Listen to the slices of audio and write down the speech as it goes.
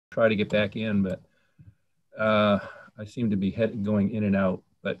try to get back in, but I seem to be going in and out.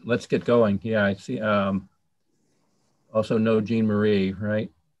 But let's get going. Yeah, I see. Also, no Jean Marie,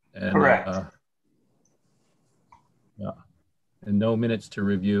 right? And, Correct. Yeah, and no minutes to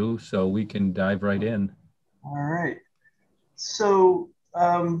review, so we can dive right in. All right. So,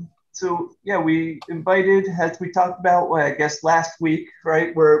 so yeah, we invited, as we talked about, well, I guess last week,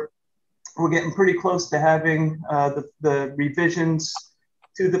 right? We're getting pretty close to having the revisions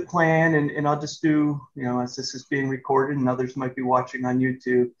to the plan, and I'll just do, as this is being recorded and others might be watching on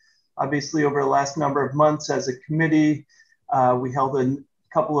YouTube. Obviously, over the last number of months as a committee, we held a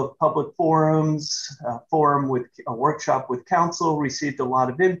couple of public forums, a workshop with council, received a lot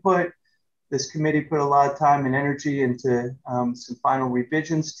of input. This committee put a lot of time and energy into some final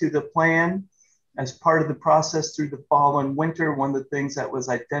revisions to the plan. As part of the process through the fall and winter, one of the things that was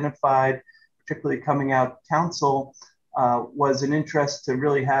identified, particularly coming out of council, was an interest to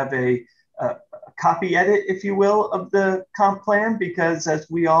really have a copy edit, if you will, of the comp plan, because as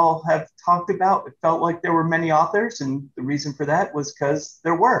we all have talked about, it felt like there were many authors, and the reason for that was because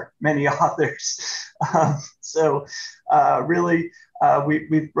there were many authors.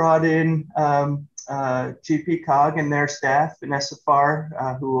 We've brought in GP Cog and their staff, Vanessa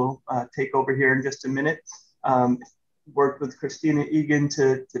Farr, who will take over here in just a minute. Worked with Christina Egan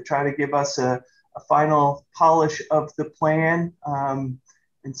to try to give us a final polish of the plan.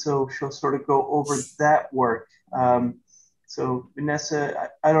 And so she'll sort of go over that work. So Vanessa,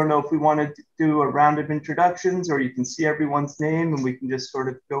 I don't know if we want to do a round of introductions, or you can see everyone's name and we can just sort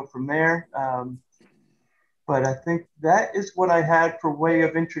of go from there. But I think that is what I had for way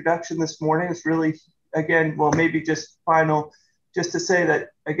of introduction this morning. It's really, again, well, maybe just to say that,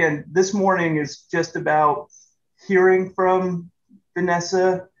 again, this morning is just about hearing from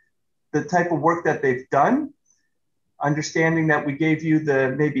Vanessa, the type of work that they've done, understanding that we gave you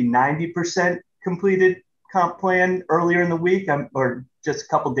the maybe 90% completed comp plan earlier in the week, or just a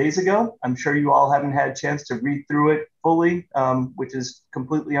couple days ago. I'm sure you all haven't had a chance to read through it fully, which is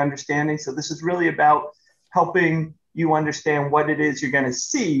completely understanding. So this is really about helping you understand what it is you're going to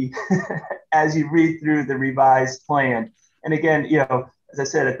see as you read through the revised plan. And again, as I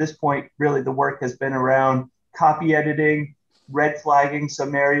said, at this point, really the work has been around copy editing, red flagging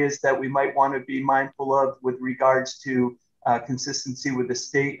some areas that we might want to be mindful of with regards to consistency with the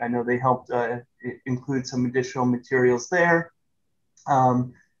state. I know they helped include some additional materials there.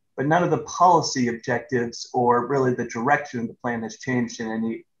 But none of the policy objectives or really the direction of the plan has changed in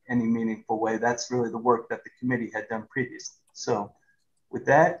any meaningful way. That's really the work that the committee had done previously. So with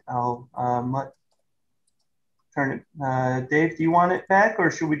that, I'll turn it. Dave, do you want it back,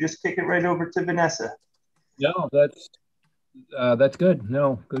 or should we just kick it right over to Vanessa? No, that's good.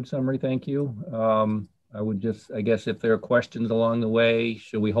 No, good summary. Thank you. I would just, I guess, if there are questions along the way,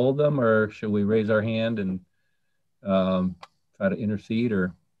 should we hold them or should we raise our hand and try to intercede,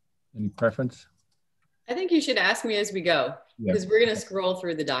 or any preference? I think you should ask me as we go, because we're going to scroll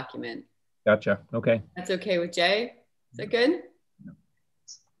through the document. Gotcha. Okay. That's okay with Jay? Is that good?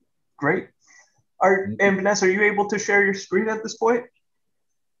 Great. And Vanessa, are you able to share your screen at this point?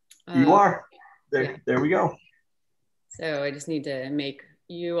 You are. There we go. So I just need to make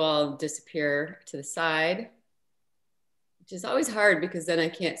you all disappear to the side, which is always hard because then I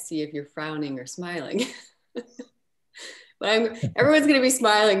can't see if you're frowning or smiling. But everyone's going to be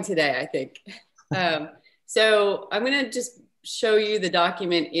smiling today, I think. So I'm going to just show you the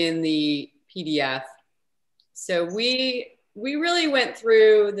document in the PDF. So we really went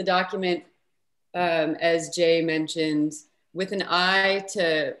through the document, as Jay mentioned, with an eye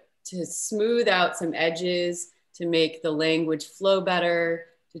to smooth out some edges, to make the language flow better,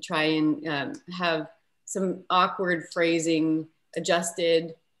 to try and have some awkward phrasing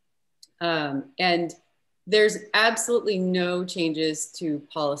adjusted. And there's absolutely no changes to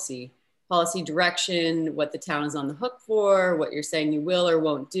policy direction, what the town is on the hook for, what you're saying you will or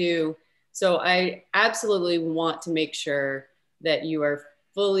won't do. So I absolutely want to make sure that you are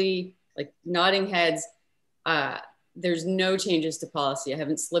fully nodding heads. There's no changes to policy. I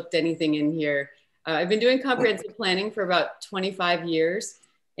haven't slipped anything in here. I've been doing comprehensive planning for about 25 years.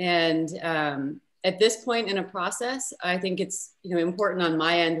 And at this point in a process, I think it's important on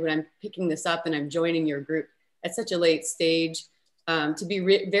my end when I'm picking this up and I'm joining your group at such a late stage to be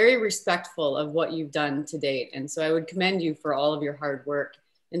very respectful of what you've done to date. And so I would commend you for all of your hard work.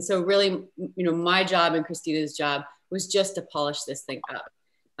 And so really, my job and Christina's job was just to polish this thing up.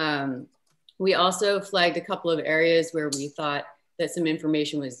 We also flagged a couple of areas where we thought that some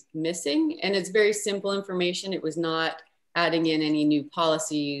information was missing, and it's very simple information. It was not adding in any new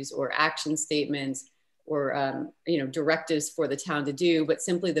policies or action statements directives for the town to do, but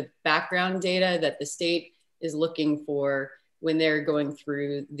simply the background data that the state is looking for when they're going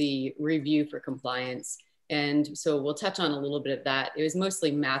through the review for compliance. And so we'll touch on a little bit of that. It was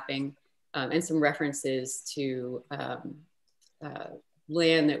mostly mapping and some references to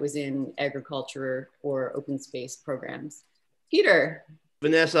land that was in agriculture or open space programs. Peter.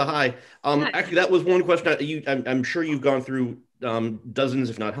 Vanessa, hi. Hi. Actually, that was one question. I'm sure you've gone through dozens,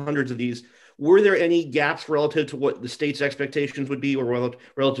 if not hundreds of these. Were there any gaps relative to what the state's expectations would be, or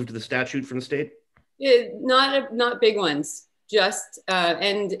relative to the statute from the state? Not big ones. Just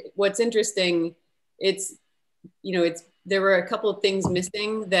and what's interesting, there were a couple of things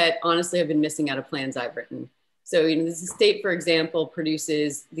missing that honestly have been missing out of plans I've written. So the state, for example,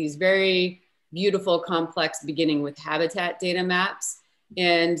 produces these very beautiful, complex, beginning with habitat data maps.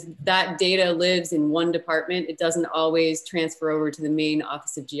 And that data lives in one department. It doesn't always transfer over to the main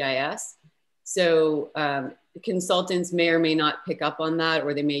Office of GIS. So consultants may or may not pick up on that,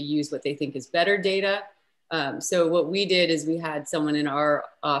 or they may use what they think is better data. So what we did is we had someone in our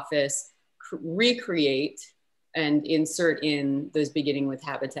office recreate and insert in those beginning with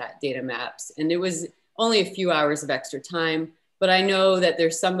habitat data maps. And it was only a few hours of extra time, but I know that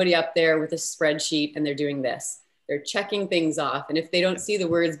there's somebody up there with a spreadsheet and they're doing this. They're checking things off. And if they don't see the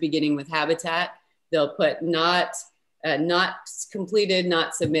words beginning with habitat, they'll put not completed,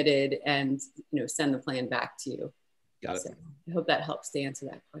 not submitted, and send the plan back to you. Got it. So I hope that helps to answer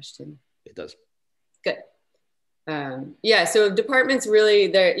that question. It does. Good. Yeah, so departments really,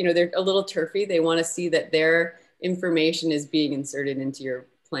 they're a little turfy. They want to see that their information is being inserted into your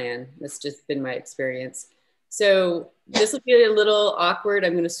plan. That's just been my experience. So this will be a little awkward.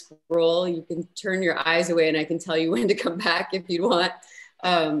 I'm going to scroll. You can turn your eyes away and I can tell you when to come back if you want.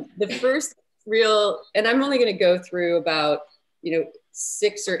 The first and I'm only going to go through about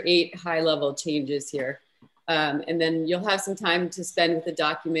 6 or 8 high level changes here. And then you'll have some time to spend with the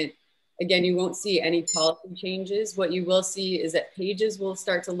document. Again, you won't see any policy changes. What you will see is that pages will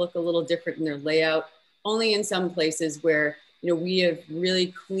start to look a little different in their layout, only in some places where we have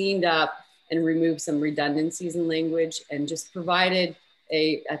really cleaned up and removed some redundancies in language and just provided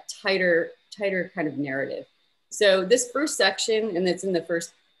a tighter kind of narrative. So this first section, and it's in the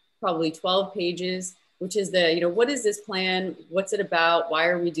first probably 12 pages, which is what is this plan? What's it about? Why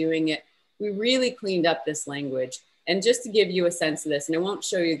are we doing it? We really cleaned up this language. And just to give you a sense of this, and I won't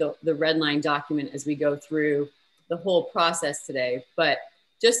show you the red line document as we go through the whole process today, but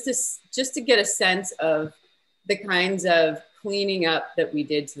just to get a sense of the kinds of cleaning up that we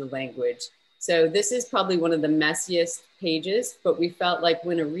did to the language. So this is probably one of the messiest pages, but we felt like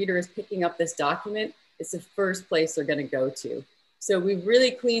when a reader is picking up this document, it's the first place they're going to go to. So we've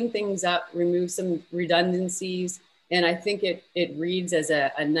really cleaned things up, removed some redundancies, and I think it reads as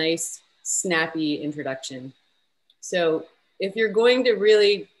a nice, snappy introduction. So if you're going to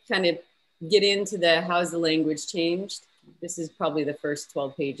really kind of get into the how's the language changed, this is probably the first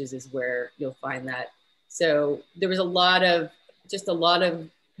 12 pages is where you'll find that. So there was a lot of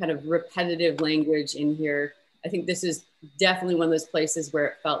kind of repetitive language in here. I think this is definitely one of those places where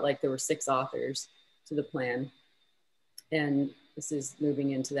it felt like there were 6 authors to the plan. And this is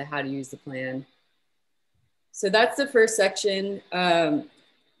moving into the how to use the plan. So that's the first section.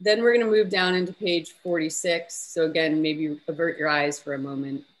 Then we're going to move down into page 46. So again, maybe avert your eyes for a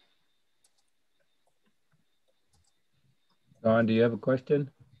moment. Don, do you have a question?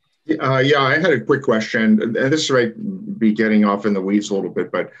 Yeah, I had a quick question. And this might be getting off in the weeds a little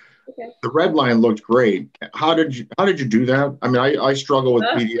bit, but okay. The red line looked great. How did you do that? I mean, I struggle with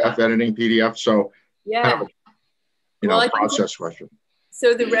PDF editing PDF, so yeah, process question.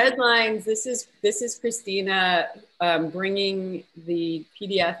 So the red lines, this is Christina bringing the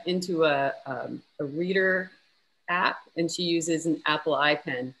PDF into a reader app, and she uses an Apple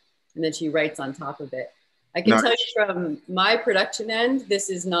iPen, and then she writes on top of it. I can tell you from my production end, this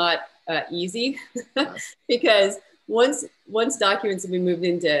is not easy because once documents have been moved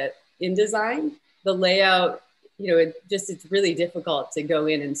into InDesign, the layout, it's really difficult to go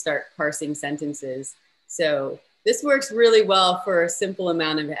in and start parsing sentences. So this works really well for a simple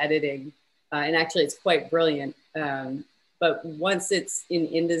amount of editing. And actually it's quite brilliant. But once it's in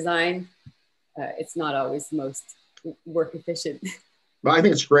InDesign, it's not always the most work efficient. Well, I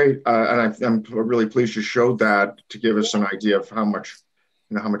think it's great. And I'm really pleased you showed that to give us an idea of how much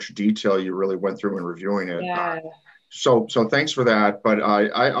detail you really went through in reviewing it. Yeah. So thanks for that. But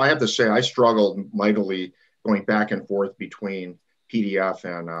I have to say, I struggled mightily going back and forth between PDF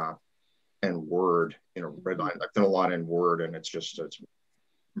and Word, red line. I've done a lot in Word and it's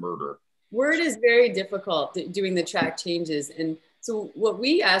murder. Word is very difficult doing the track changes. And So what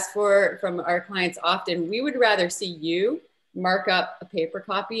we ask for from our clients often, we would rather see you mark up a paper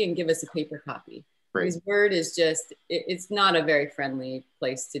copy and give us a paper copy. Great. Because Word is just, it's not a very friendly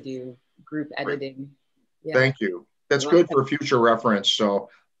place to do group editing. Yeah. Thank you. That's good for future reference. So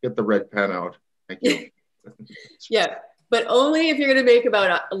get the red pen out. Thank you. Yeah, but only if you're going to make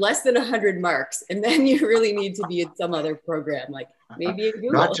about less than 100 marks. And then you really need to be in some other program, like maybe in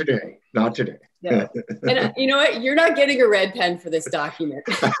Google. Not today. Not today. No. And you know what? You're not getting a red pen for this document.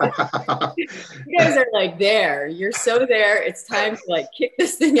 You guys are like there. You're so there. It's time to like kick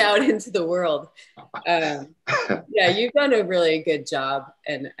this thing out into the world. Yeah, you've done a really good job.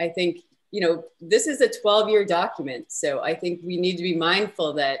 And I think, you know, this is a 12-year document. So I think we need to be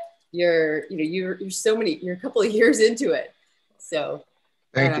mindful that you're a couple of years into it. So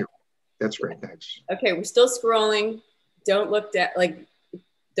thank you. That's great. Thanks. Okay, we're still scrolling. Don't look at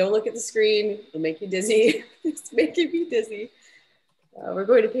the screen. It'll make you dizzy. It's making me dizzy. We're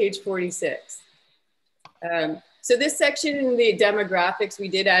going to page 46. So this section in the demographics, we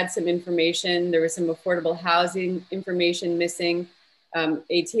did add some information. There was some affordable housing information missing.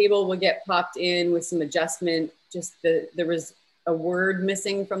 A table will get popped in with some adjustment. There was a word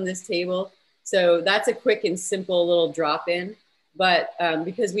missing from this table. So that's a quick and simple little drop in. But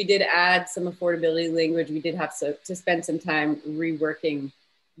because we did add some affordability language, we did have to spend some time reworking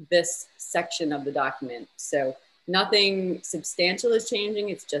this section of the document. So nothing substantial is changing.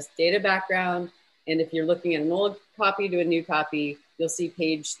 It's just data background. And if you're looking at an old copy to a new copy, you'll see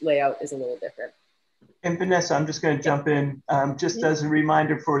page layout is a little different. And Vanessa, I'm just going to jump in just as a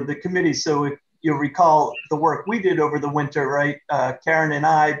reminder for the committee. So if you'll recall the work we did over the winter, right? Karen and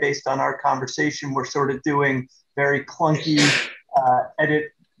I, based on our conversation, were sort of doing very clunky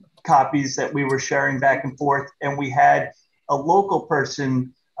edit copies that we were sharing back and forth. And we had a local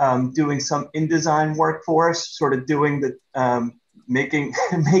person doing some InDesign work for us, sort of doing the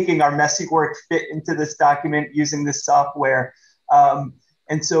making our messy work fit into this document using this software.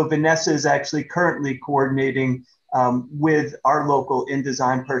 And so Vanessa is actually currently coordinating with our local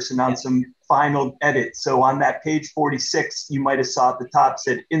InDesign person on some final edits. So on that page 46, you might have saw at the top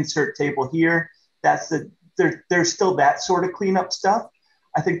said insert table here. There's still that sort of cleanup stuff.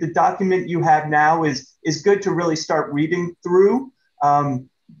 I think the document you have now is good to really start reading through.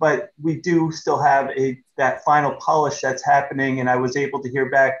 But we do still have that final polish that's happening. And I was able to hear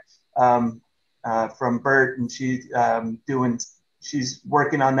back from Bert, and she's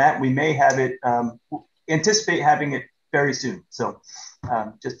working on that. We may have it, anticipate having it very soon. So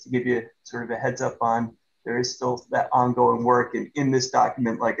just to give you sort of a heads up on, there is still that ongoing work. And in this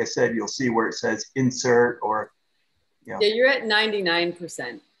document, like I said, you'll see where it says insert or, you know. Yeah, you're at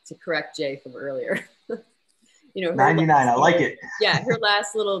 99% to correct Jay from earlier. 99, I like it. Yeah, her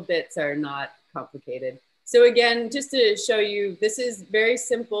last little bits are not complicated. So again, just to show you, this is very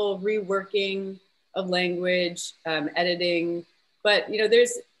simple reworking of language, editing, but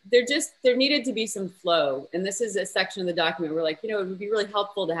there needed to be some flow. And this is a section of the document where it would be really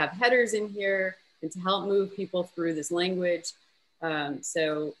helpful to have headers in here and to help move people through this language.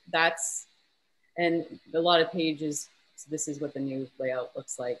 So that's, and a lot of pages, so this is what the new layout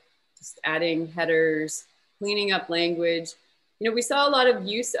looks like. Just adding headers, cleaning up language. We saw a lot of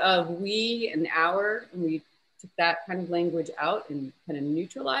use of we and our, and we took that kind of language out and kind of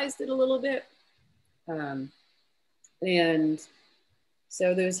neutralized it a little bit. And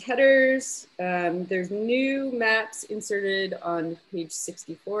so those headers, there's new maps inserted on page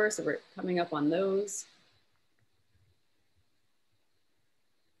 64. So we're coming up on those.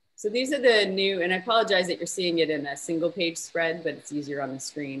 So these are the new, and I apologize that you're seeing it in a single page spread, but it's easier on the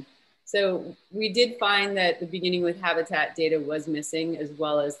screen. So we did find that the beginning with habitat data was missing, as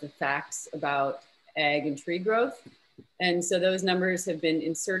well as the facts about ag and tree growth. And so those numbers have been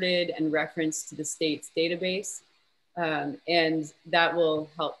inserted and referenced to the state's database. And that will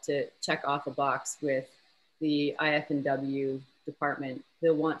help to check off a box with the IF&W department.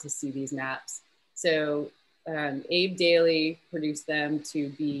 They'll want to see these maps. So Abe Daly produced them to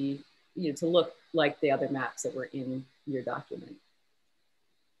be, to look like the other maps that were in your document.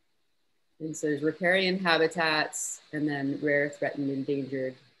 And so there's riparian habitats, and then rare, threatened,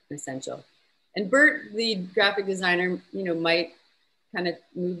 endangered, and essential. And Bert, the graphic designer, might kind of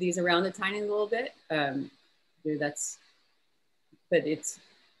move these around a tiny little bit. But it's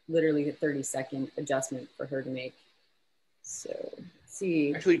literally a 30-second adjustment for her to make. So let's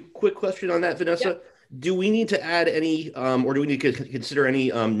see. Actually, quick question on that, Vanessa. Yep. Do we need to add any, or do we need to consider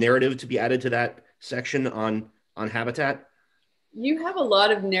any narrative to be added to that section on habitat? You have a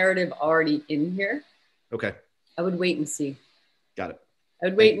lot of narrative already in here. Okay. I would wait and see. Got it. I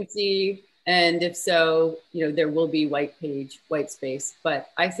would wait and see. And if so, there will be white space. But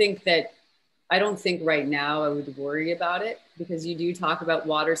I don't think right now I would worry about it, because you do talk about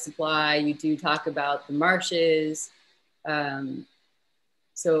water supply, you do talk about the marshes.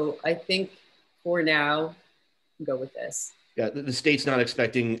 So I think for now, go with this. Yeah, the state's not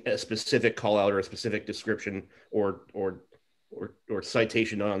expecting a specific call out or a specific description or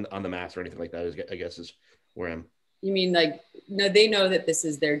citation on the maps or anything like that, I guess is where I'm. You mean no, they know that this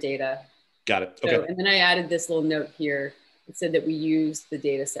is their data. Got it. Okay. So, and then I added this little note here. It said that we used the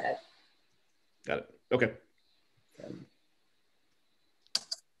data set. Got it. Okay.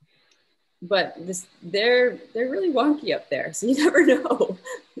 But they're really wonky up there, so you never know.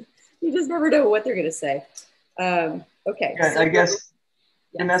 You just never know what they're going to say. Okay. Yeah, so I guess,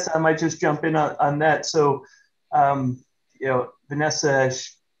 yeah. Vanessa, I might just jump in on that. So, Vanessa,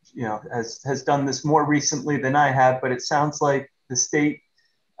 has done this more recently than I have, but it sounds like the state,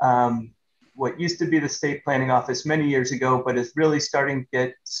 what used to be the state planning office many years ago, but is really starting to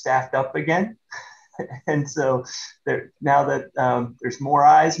get staffed up again. And so now that there's more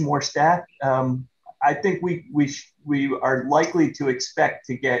eyes, more staff, I think we are likely to expect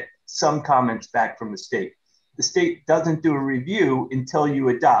to get some comments back from the state. The state doesn't do a review until you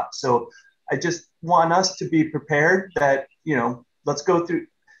adopt. So I just want us to be prepared that, let's go through,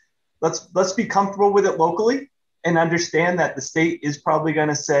 let's be comfortable with it locally and understand that the state is probably going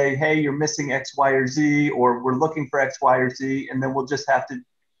to say, hey, you're missing X, Y, or Z, or we're looking for X, Y, or Z. And then we'll just have to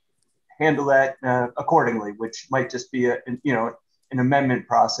handle that accordingly, which might just be an amendment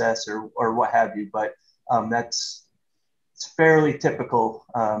process or what have you. But it's fairly typical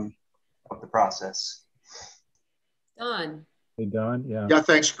of the process. Don. Hey, Don. Yeah. Yeah.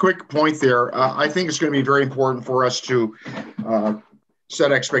 Thanks. Quick point there. I think it's going to be very important for us to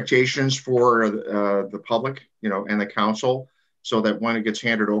set expectations for the public, and the council, so that when it gets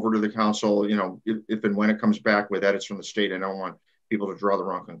handed over to the council, if and when it comes back with edits from the state, I don't want people to draw the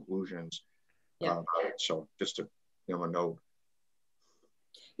wrong conclusions. Yeah. So just to a note.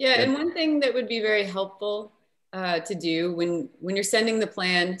 Yeah, and one thing that would be very helpful to do when you're sending the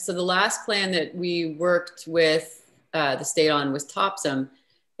plan. So the last plan that we worked with the state on was Topsom,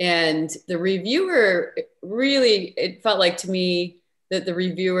 and the reviewer really, it felt like to me that the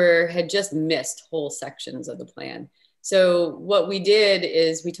reviewer had just missed whole sections of the plan. So what we did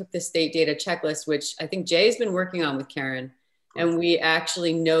is we took the state data checklist, which I think Jay's been working on with Karen, and we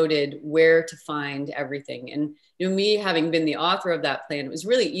actually noted where to find everything. And me having been the author of that plan, it was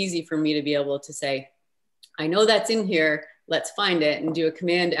really easy for me to be able to say, I know that's in here, let's find it, and do a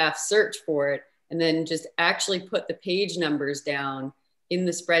Command F search for it, and then just actually put the page numbers down in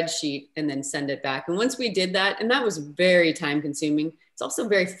the spreadsheet and then send it back. And once we did that, and that was very time consuming, it's also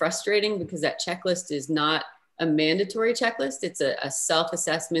very frustrating because that checklist is not a mandatory checklist. It's a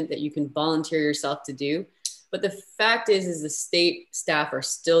self-assessment that you can volunteer yourself to do. But the fact is the state staff are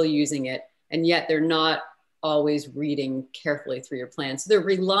still using it, and yet they're not always reading carefully through your plan. So they're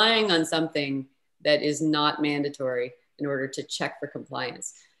relying on something that is not mandatory in order to check for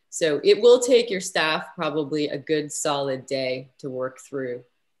compliance. So it will take your staff probably a good solid day to work through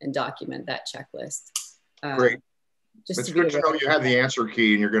and document that checklist. Great. It's good to know you have the answer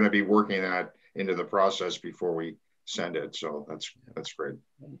key and you're going to be working that into the process before we send it. So that's great.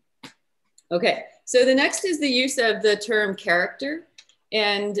 Okay, so the next is the use of the term character.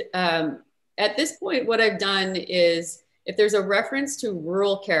 And at this point, what I've done is if there's a reference to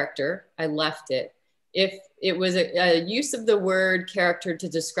rural character, I left it. If it was a use of the word character to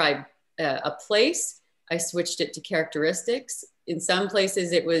describe a place, I switched it to characteristics. In some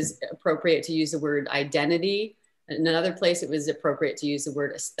places, it was appropriate to use the word identity. In another place, it was appropriate to use the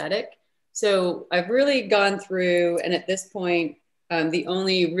word aesthetic. So I've really gone through, and at this point, the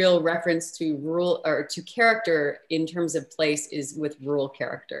only real reference to rural or to character in terms of place is with rural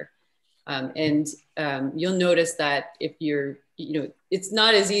character. You'll notice that if you're, it's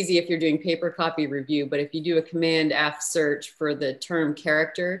not as easy if you're doing paper copy review, but if you do a Command F search for the term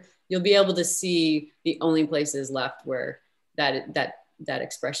character, you'll be able to see the only places left where that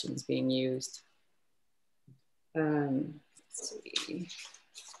expression is being used. Let's see,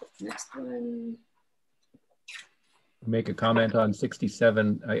 next one. Make a comment on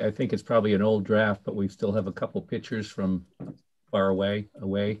 67. I think it's probably an old draft, but we still have a couple pictures from far away.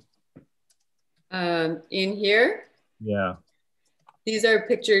 In here? Yeah. These are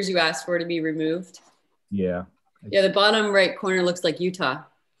pictures you asked for to be removed? Yeah. Yeah, the bottom right corner looks like Utah.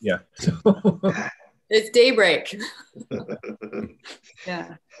 Yeah. It's daybreak.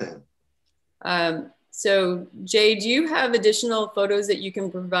 Yeah. So Jay, do you have additional photos that you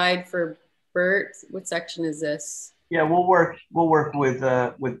can provide for Bert? What section is this? Yeah, we'll work with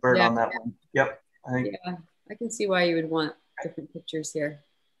Bert Yeah. on that one. Yep. I think. Yeah, I can see why you would want different pictures here.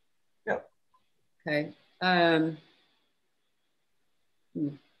 Yep. Okay. Let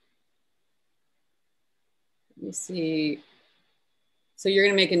me see. So you're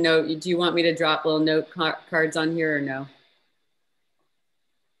going to make a note. Do you want me to drop little note cards on here or no?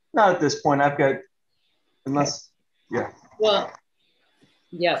 Not at this point. I've got, unless, okay. Yeah. Well,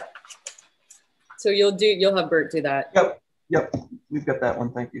 yeah. So you'll have Bert do that. Yep. We've got that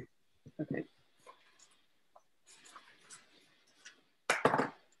one. Thank you. Okay.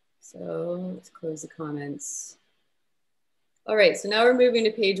 So let's close the comments. All right, so now we're moving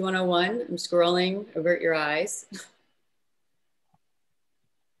to page 101. I'm scrolling, avert your eyes.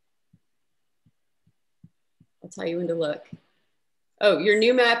 I'll tell you when to look. Oh, your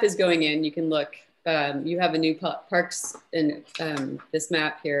new map is going in. You can look. You have a new parks in this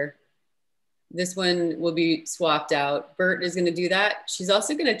map here. This one will be swapped out. Bert is going to do that. She's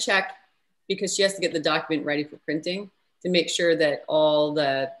also going to check, because she has to get the document ready for printing, to make sure that all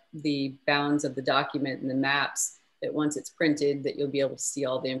the bounds of the document and the maps, that once it's printed, that you'll be able to see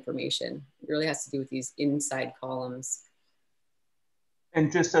all the information. It really has to do with these inside columns. And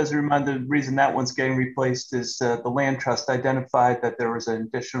just as a reminder, the reason that one's getting replaced is the land trust identified that there was an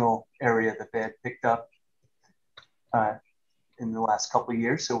additional area that they had picked up in the last couple of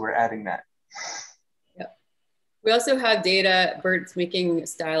years. So we're adding that. Yep. We also have data. Bert's making a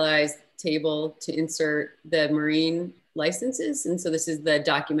stylized table to insert the marine licenses. And so this is the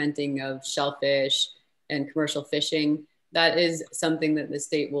documenting of shellfish and commercial fishing. That is something that the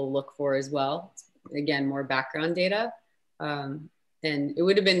state will look for as well. Again, more background data. And it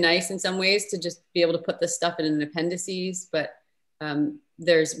would have been nice in some ways to just be able to put this stuff in an appendices, but we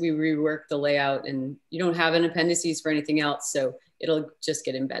reworked the layout and you don't have an appendices for anything else. So it'll just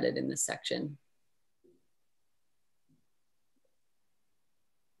get embedded in this section.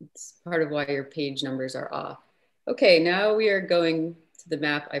 It's part of why your page numbers are off. Okay, now we are going to the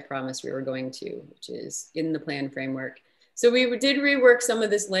map I promised we were going to, which is in the plan framework. So we did rework some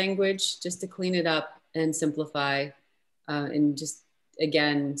of this language just to clean it up and simplify and just,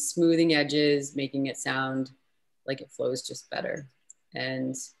 again, smoothing edges, making it sound like it flows just better.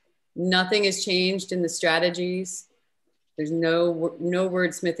 And nothing has changed in the strategies. There's no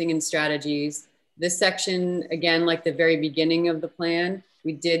wordsmithing in strategies. This section, again, like the very beginning of the plan,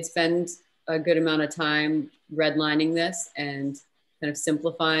 we did spend a good amount of time redlining this and kind of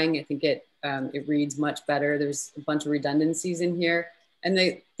simplifying. I think it reads much better. There's a bunch of redundancies in here. And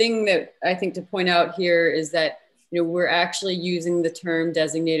the thing that I think to point out here is that we're actually using the term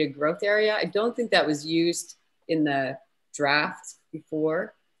designated growth area. I don't think that was used in the draft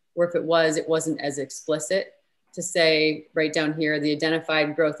before, or if it was, it wasn't as explicit to say right down here, the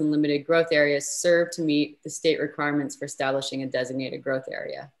identified growth and limited growth areas serve to meet the state requirements for establishing a designated growth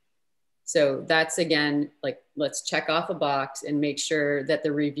area. So that's, again, like, let's check off a box and make sure that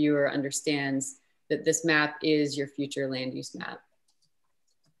the reviewer understands that this map is your future land use map.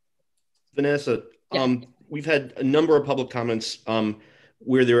 Vanessa, yeah. We've had a number of public comments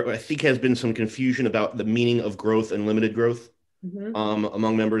where there, I think, has been some confusion about the meaning of growth and limited growth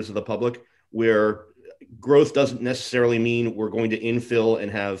among members of the public, where growth doesn't necessarily mean we're going to infill and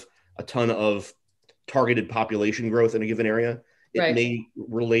have a ton of targeted population growth in a given area. It may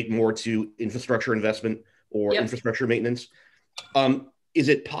relate more to infrastructure investment or infrastructure maintenance. Is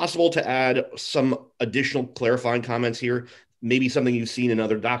it possible to add some additional clarifying comments here? Maybe something you've seen in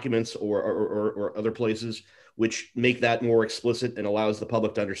other documents or other places, which make that more explicit and allows the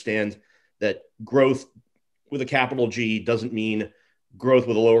public to understand that growth with a capital G doesn't mean growth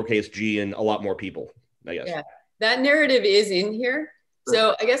with a lowercase g and a lot more people, I guess. Yeah, that narrative is in here.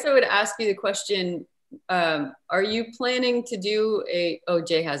 So I guess I would ask you the question, are you planning to do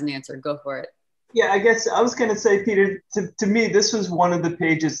Jay has an answer, go for it. Yeah, I guess I was gonna say, Peter, to me, this was one of the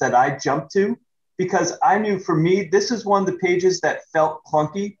pages that I jumped to, because I knew for me, this is one of the pages that felt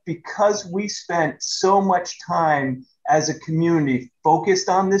clunky because we spent so much time as a community focused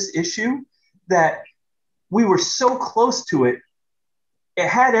on this issue that we were so close to it. It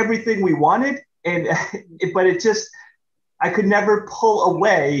had everything we wanted, but it just, I could never pull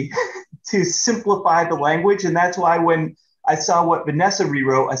away to simplify the language. And that's why when I saw what Vanessa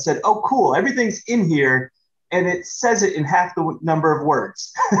rewrote, I said, oh, cool, everything's in here. And it says it in half the number of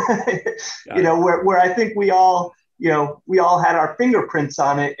words, where I think we all had our fingerprints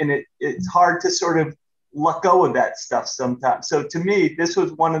on it, and it's hard to sort of let go of that stuff sometimes. So to me, this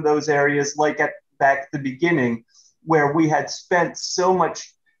was one of those areas, like back at the beginning, where we had spent so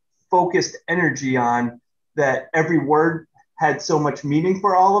much focused energy on that every word had so much meaning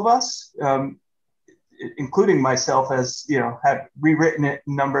for all of us. including myself, has, have rewritten it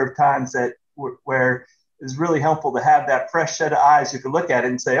a number of times where it's really helpful to have that fresh set of eyes who can look at it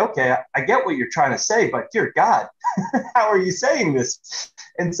and say, okay, I get what you're trying to say, but dear God, how are you saying this?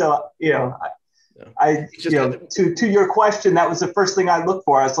 And so, to your question, that was the first thing I looked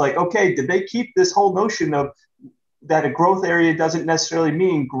for. I was like, okay, did they keep this whole notion of that a growth area doesn't necessarily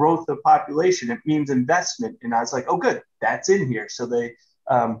mean growth of population? It means investment. And I was like, oh, good, that's in here. So they,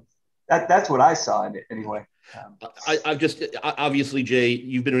 that's what I saw in it anyway. I've just, obviously, Jay,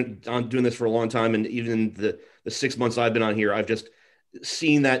 you've been doing this for a long time. And even the 6 months I've been on here, I've just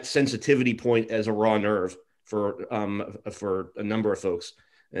seen that sensitivity point as a raw nerve for a number of folks.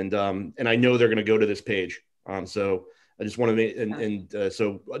 And I know they're going to go to this page. So I just want to make,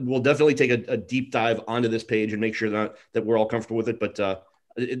 so we'll definitely take a deep dive onto this page and make sure that we're all comfortable with it. But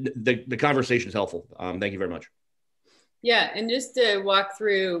the conversation is helpful. Thank you very much. Yeah, and just to walk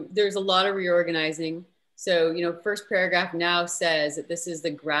through, there's a lot of reorganizing. So, first paragraph now says that this is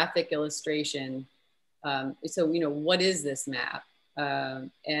the graphic illustration. So, what is this map?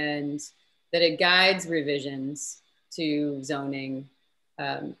 And that it guides revisions to zoning.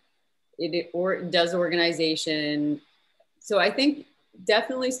 It does organization. So I think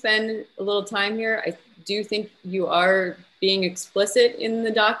definitely spend a little time here. I do think you are being explicit in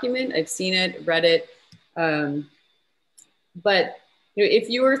the document. I've seen it, read it. But if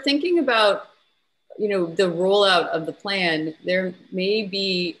you were thinking about, the rollout of the plan, there may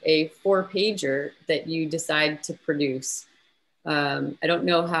be a 4-pager that you decide to produce. I don't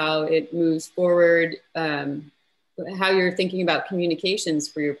know how it moves forward, how you're thinking about communications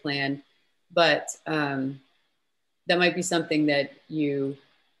for your plan, but that might be something that you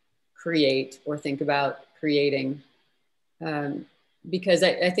create or think about creating. Because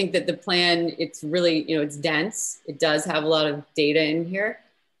I think that the plan, it's really, it's dense. It does have a lot of data in here.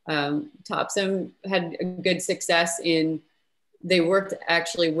 Topsom had a good success they worked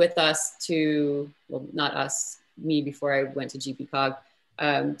actually with us well, not us, me before I went to GPCOG,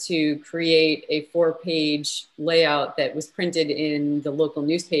 to create a 4-page layout that was printed in the local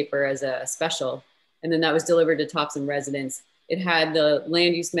newspaper as a special. And then that was delivered to Topsom residents. It had the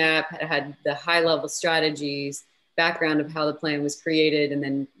land use map, it had the high-level strategies, background of how the plan was created, and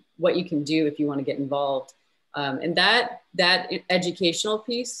then what you can do if you want to get involved. And that educational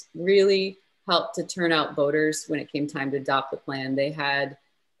piece really helped to turn out voters when it came time to adopt the plan. They had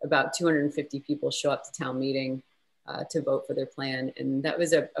about 250 people show up to town meeting to vote for their plan. And that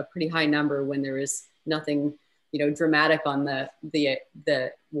was a pretty high number when there was nothing, dramatic on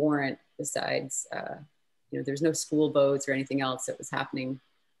the warrant besides, there's no school votes or anything else that was happening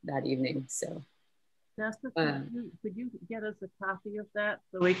that evening. So. Jessica, could you get us a copy of that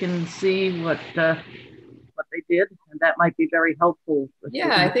so we can see what they did? And that might be very helpful.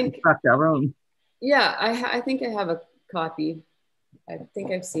 Yeah, I think construct our own. Yeah, I think I have a copy. I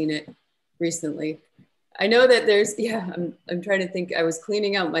think I've seen it recently. I know that there's, I'm trying to think. I was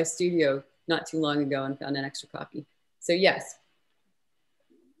cleaning out my studio not too long ago and found an extra copy. So yes.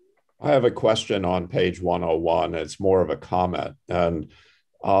 I have a question on page 101. It's more of a comment. And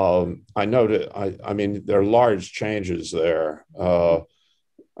I noted, I mean, there are large changes there. The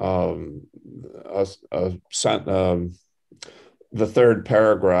third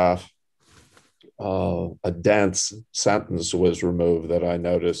paragraph, a dense sentence was removed that I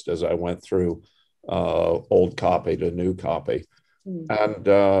noticed as I went through old copy to new copy.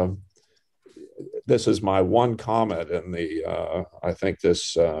 And this is my one comment in the, I think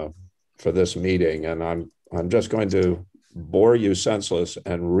this, for this meeting, and I'm just going to bore you senseless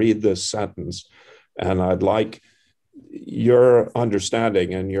and read this sentence. And I'd like your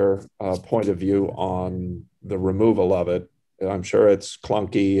understanding and your point of view on the removal of it. I'm sure it's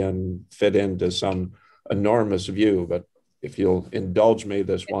clunky and fit into some enormous view, but if you'll indulge me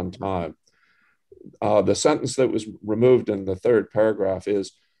this one time. The sentence that was removed in the third paragraph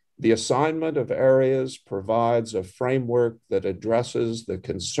is, the assignment of areas provides a framework that addresses the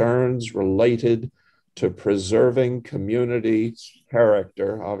concerns related to preserving community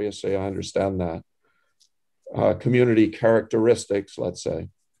character. Obviously, I understand that. Community characteristics, let's say,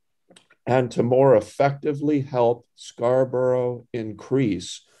 and to more effectively help Scarborough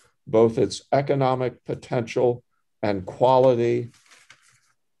increase both its economic potential and quality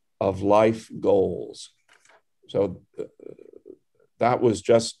of life goals. So that was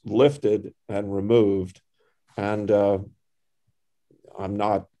just lifted and removed. And I'm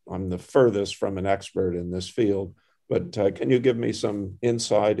the furthest from an expert in this field, but can you give me some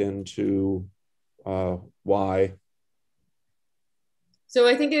insight into why? So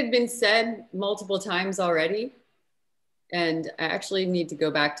I think it had been said multiple times already. And I actually need to go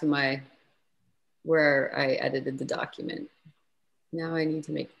back to my where I edited the document. Now I need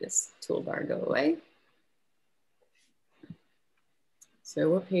to make this toolbar go away. So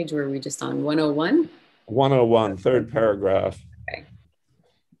what page were we just on? 101? 101, third paragraph. Okay.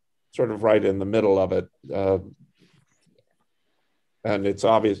 Sort of right in the middle of it. And it's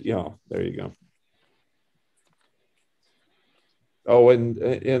obvious, you know, there you go. Oh, and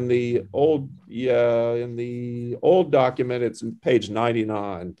in the old, in the old document, it's in page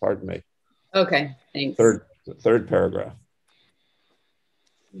 99, pardon me. Okay, thanks. Third paragraph.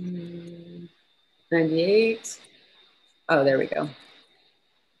 98. Oh, there we go.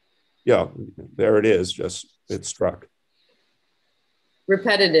 Yeah, there it is, just it struck.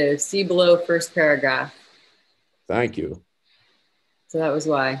 Repetitive, see below first paragraph. Thank you. So that was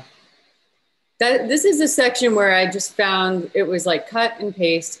why. This is a section where I just found it was like cut and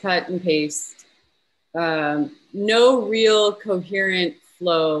paste, cut and paste. No real coherent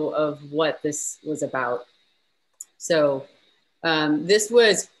flow of what this was about. So this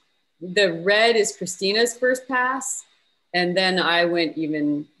was, the red is Christina's first pass. And then I went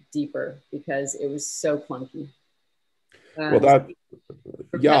even deeper because it was so clunky. Well, that,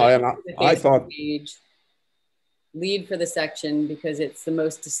 yeah, and I thought, lead for the section because it's the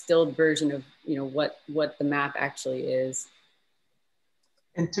most distilled version of, you know, what the map actually is.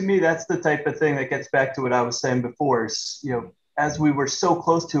 And to me, that's the type of thing that gets back to what I was saying before is, you know, as we were so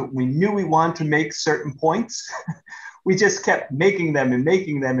close to it, we knew we wanted to make certain points. We just kept making them and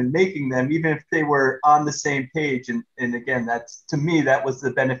making them and making them, even if they were on the same page. And again, that's, to me, that was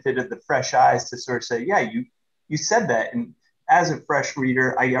the benefit of the fresh eyes to sort of say, yeah, you said that. And as a fresh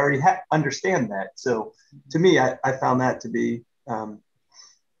reader, I already understand that. So to me, I found that to be,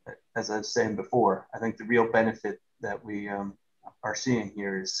 as I was saying before, I think the real benefit that we are seeing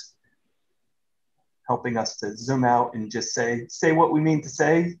here is helping us to zoom out and just say what we mean to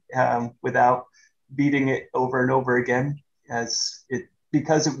say without beating it over and over again,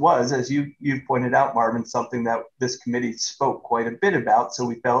 because it was, as you pointed out, Marvin, something that this committee spoke quite a bit about. So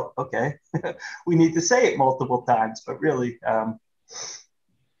we felt, okay, we need to say it multiple times, but really.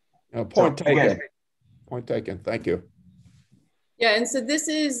 Point taken. Point taken. Thank you. Yeah, and so this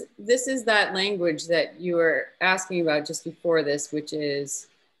is that language that you were asking about just before this, which is,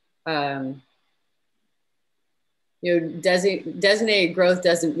 you know, designated growth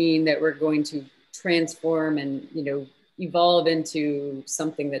doesn't mean that we're going to transform and, you know, evolve into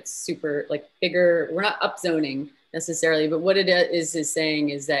something that's super like bigger. We're not upzoning necessarily, but what it is saying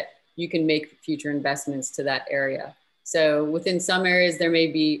is that you can make future investments to that area. So within some areas, there may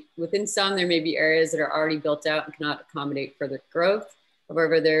be areas that are already built out and cannot accommodate further growth.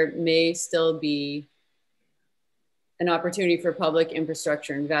 However, there may still be an opportunity for public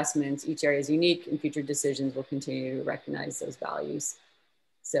infrastructure investments. Each area is unique and future decisions will continue to recognize those values.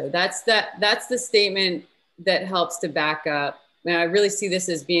 So that's the statement that helps to back up. And I really see this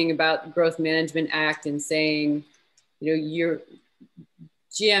as being about the Growth Management Act and saying, you know, your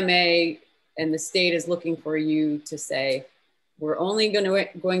GMA and the state is looking for you to say, we're only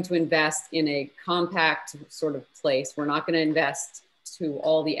going to invest in a compact sort of place. We're not going to invest to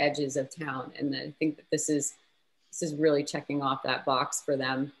all the edges of town. And I think that this is really checking off that box for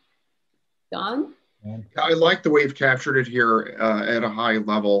them. Don? I like the way you've captured it here at a high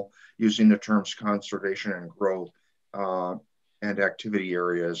level, using the terms conservation and growth and activity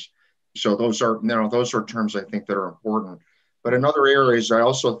areas. So those are terms I think that are important. But in other areas, I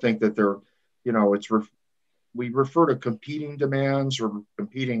also think that they're, you know, we refer to competing demands or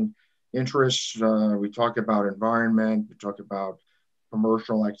competing interests. We talk about environment, we talk about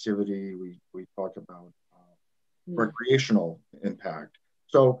commercial activity, we talk about recreational impact.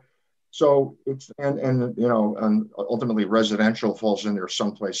 So it's, and you know, and ultimately residential falls in there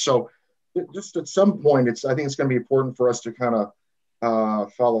someplace. So just at some point, I think it's going to be important for us to kind of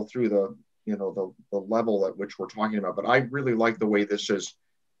follow through the level at which we're talking about. But I really like the way this is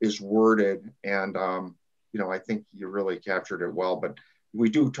worded, and you know, I think you really captured it well. But we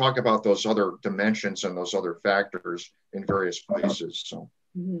do talk about those other dimensions and those other factors in various places. So.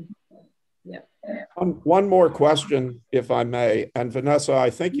 Yeah. One more question, if I may. And Vanessa,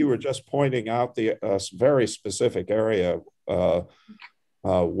 I think you were just pointing out the very specific area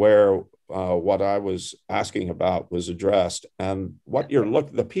where what I was asking about was addressed. And what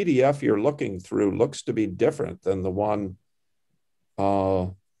the PDF you're looking through looks to be different than the one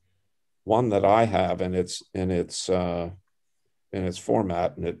that I have in its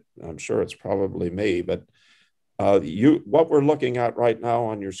format. And I'm sure it's probably me, but what we're looking at right now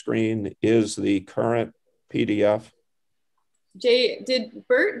on your screen is the current PDF. Jay, did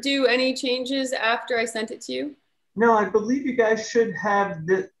Bert do any changes after I sent it to you? No, I believe you guys should have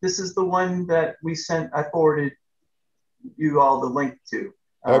this. This is the one that we sent. I forwarded you all the link to.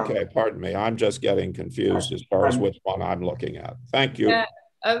 Okay, pardon me. I'm just getting confused as far as which one I'm looking at. Thank you. Yeah,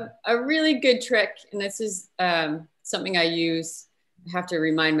 a really good trick, and this is something I use. I have to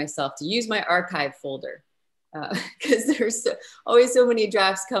remind myself to use my archive folder because there's always so many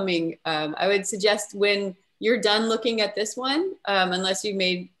drafts coming. I would suggest when you're done looking at this one, unless you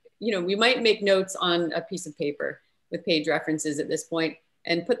made, we might make notes on a piece of paper with page references at this point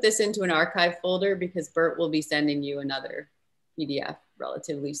and put this into an archive folder because Bert will be sending you another PDF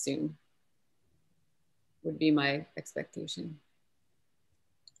relatively soon, would be my expectation.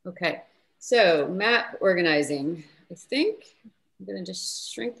 Okay, so map organizing. I think I'm gonna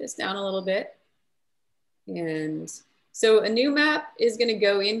just shrink this down a little bit. And so a new map is gonna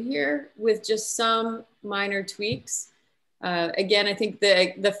go in here with just some minor tweaks. Again, I think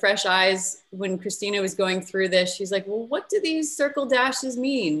the fresh eyes, when Christina was going through this, she's like, well, what do these circle dashes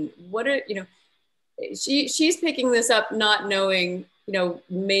mean? What are, she's picking this up not knowing,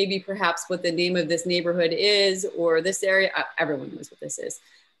 maybe perhaps what the name of this neighborhood is or this area. Everyone knows what this is.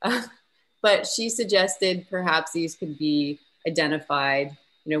 But she suggested perhaps these could be identified.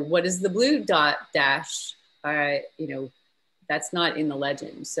 What is the blue dot dash? That's not in the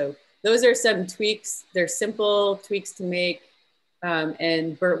legend. So those are some tweaks. They're simple tweaks to make,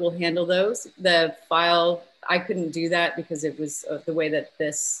 and Bert will handle those. The file, I couldn't do that because it was the way that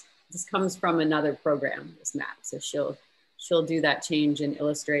this comes from another program, this map. So she'll do that change in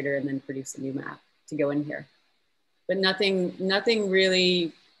Illustrator and then produce a new map to go in here. But nothing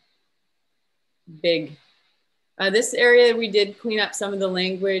really big. This area, we did clean up some of the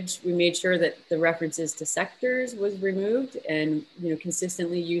language. We made sure that the references to sectors was removed and,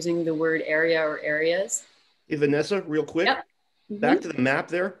 consistently using the word area or areas. Hey, Vanessa, real quick, yep. Back to the map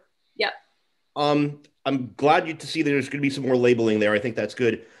there. Yep. I'm glad to see that there's going to be some more labeling there. I think that's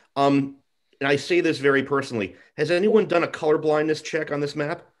good. And I say this very personally. Has anyone done a color blindness check on this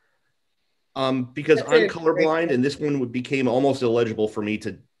map? Because that's I'm colorblind and this one became almost illegible for me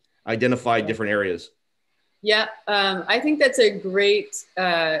to identify different areas. Yeah, I think that's a great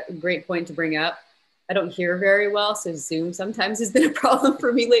point to bring up. I don't hear very well, so Zoom sometimes has been a problem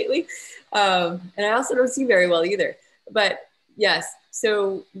for me lately. And I also don't see very well either. But yes,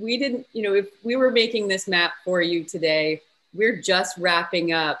 so we didn't, if we were making this map for you today, we're just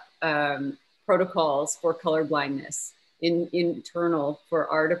wrapping up protocols for color blindness internal for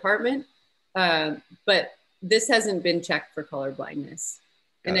our department. But this hasn't been checked for color blindness.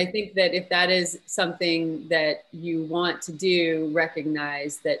 And I think that if that is something that you want to do,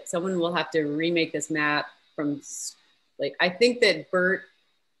 recognize that someone will have to remake this map from, I think that Bert,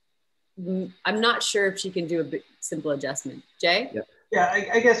 I'm not sure if she can do a simple adjustment. Jay? Yeah,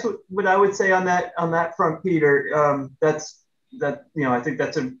 I guess what I would say on that front, Peter, I think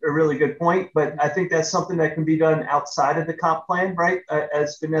that's a really good point, but I think that's something that can be done outside of the comp plan, right?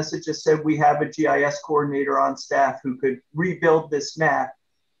 As Vanessa just said, we have a GIS coordinator on staff who could rebuild this map.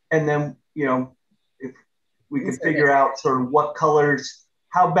 And then, if we can figure out sort of what colors,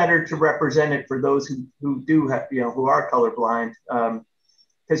 how better to represent it for those who do have, who are colorblind.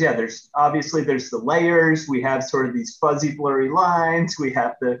 Because there's the layers. We have sort of these fuzzy, blurry lines. We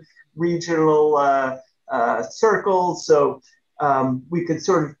have the regional circles. So we could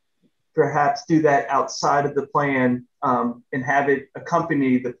sort of perhaps do that outside of the plan and have it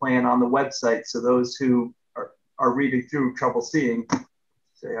accompany the plan on the website. So those who are reading through trouble seeing,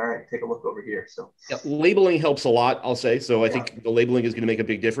 say, all right, take a look over here. So labeling helps a lot, I'll say. So I think the labeling is going to make a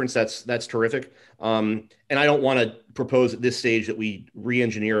big difference. That's terrific. And I don't want to propose at this stage that we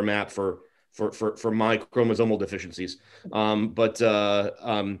re-engineer a map for my chromosomal deficiencies. But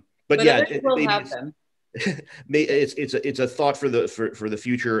yeah, we'll have them. it's a thought for the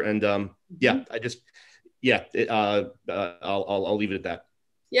future. And I'll leave it at that.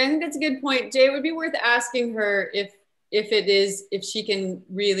 Yeah, I think that's a good point. Jay, it would be worth asking her if she can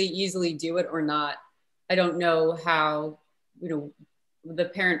really easily do it or not. I don't know how, the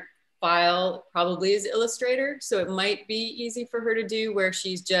parent file probably is Illustrator. So it might be easy for her to do where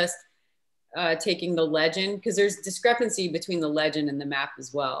she's just taking the legend, because there's discrepancy between the legend and the map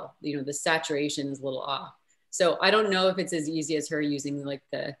as well. The saturation is a little off. So I don't know if it's as easy as her using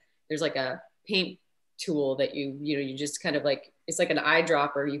there's like a paint tool that you just kind of it's like an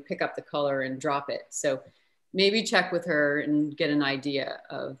eyedropper. You pick up the color and drop it. So maybe check with her and get an idea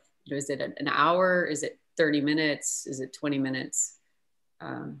of, is it an hour? Is it 30 minutes? Is it 20 minutes?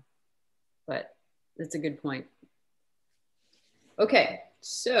 But that's a good point. Okay,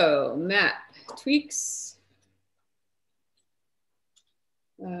 so map tweaks.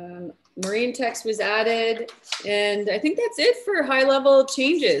 marine text was added, and I think that's it for high level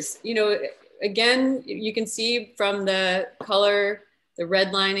changes. You know, again, you can see from the color, the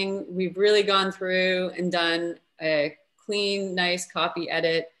redlining, we've really gone through and done a clean, nice copy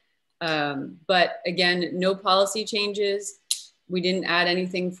edit. But again, no policy changes. We didn't add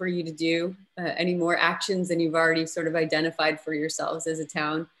anything for you to do, any more actions than you've already sort of identified for yourselves as a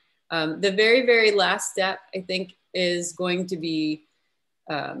town. The very, very last step, I think, is going to be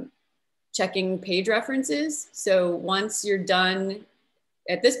checking page references. So once you're done,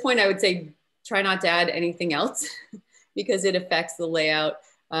 at this point, I would say try not to add anything else because it affects the layout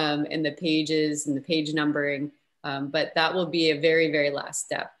and the pages and the page numbering. But that will be a very, very last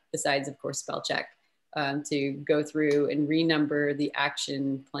step, besides, of course, spell check, to go through and renumber the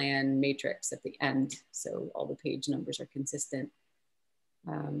action plan matrix at the end. So all the page numbers are consistent.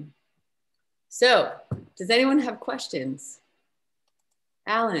 So does anyone have questions?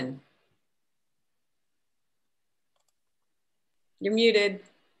 Alan, you're muted.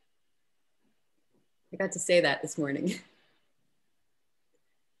 I got to say that this morning.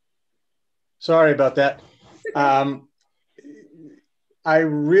 Sorry about that. I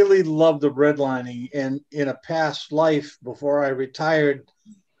really love the redlining, and in a past life before I retired,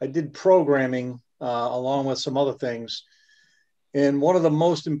 I did programming along with some other things. And one of the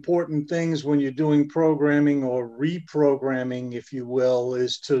most important things when you're doing programming or reprogramming, if you will,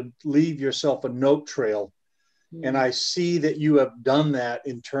 is to leave yourself a note trail. And I see that you have done that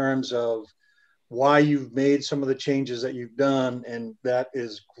in terms of why you've made some of the changes that you've done, and that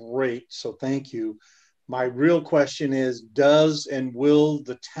is great. So thank you. My real question is, does and will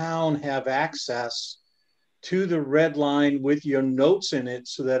the town have access to the red line with your notes in it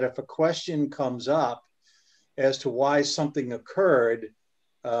so that if a question comes up as to why something occurred,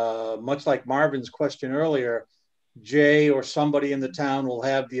 much like Marvin's question earlier, Jay or somebody in the town will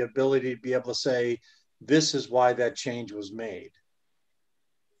have the ability to be able to say, this is why that change was made?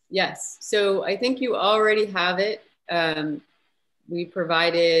 Yes, so I think you already have it. We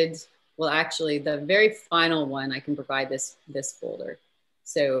provided, well, actually the very final one, I can provide this folder.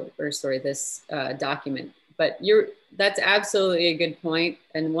 So, or sorry, this document, but that's absolutely a good point.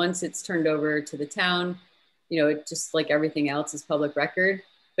 And once it's turned over to the town, you know, it just like everything else is public record.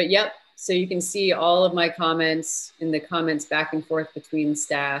 But yep, so you can see all of my comments in the comments back and forth between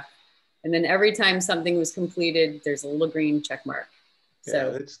staff. And then every time something was completed, there's a little green check mark.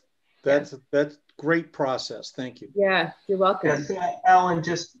 So yeah, that's great process. Thank you. Yeah, you're welcome. Yes, Alan,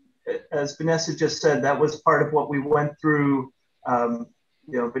 just as Vanessa just said, that was part of what we went through. You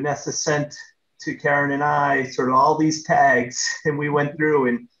know, Vanessa sent to Karen and I sort of all these tags, and we went through,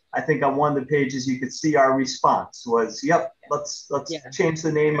 and I think on one of the pages you could see our response was, "Yep, let's change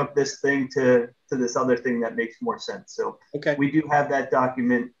the name of this thing to this other thing that makes more sense." So okay, we do have that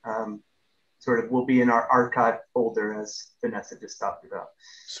document. Sort of will be in our archive folder, as Vanessa just talked about.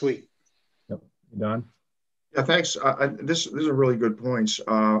 Sweet. Yep. Don? Yeah, thanks. This is a really good point.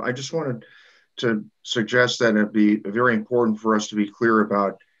 I just wanted to suggest that it'd be very important for us to be clear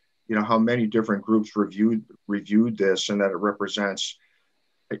about, you know, how many different groups reviewed this, and that it represents,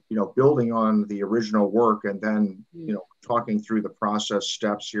 you know, building on the original work and then, you know, talking through the process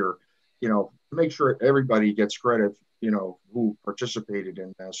steps here, you know, to make sure everybody gets credit, you know, who participated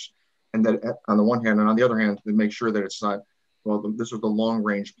in this. And that on the one hand, and on the other hand, to make sure that it's not, well, this was the long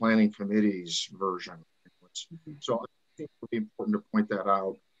range planning committee's version. So I think it would be important to point that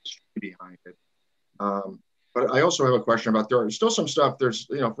out behind it. But I also have a question about, there are still some stuff, there's,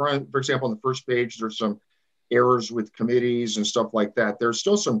 you know, for example, on the first page, there's some errors with committees and stuff like that. There's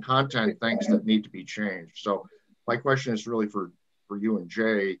still some content things that need to be changed. So my question is really for you and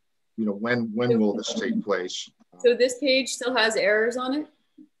Jay, you know, when will this take place? So this page still has errors on it?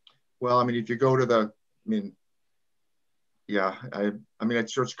 Well, I mean, if you go to the, I mean, yeah, I mean,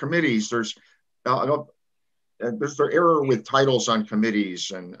 it's committees. There's the error with titles on committees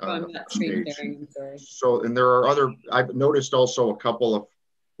and so, and there are other. I've noticed also a couple of,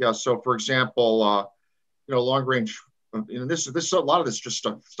 yeah. So, for example, you know, long range. You know, this a lot of this just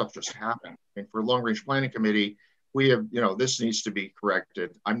stuff just happened. I mean, for long range planning committee, we have, you know, this needs to be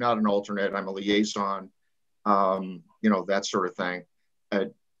corrected. I'm not an alternate. I'm a liaison. You know, that sort of thing.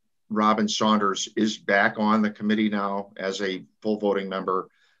 Robin Saunders is back on the committee now as a full voting member.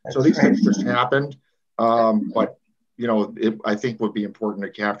 So these things just happened. But, you know, I think would be important to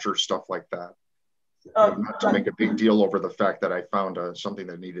capture stuff like that. Not to make a big deal over the fact that I found something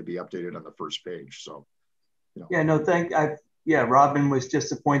that needed to be updated on the first page. So, you know. Yeah, no, yeah, Robin was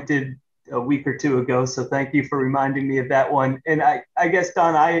just appointed a week or two ago. So thank you for reminding me of that one. And I guess,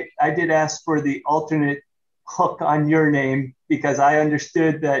 Don, I did ask for the alternate hook on your name because I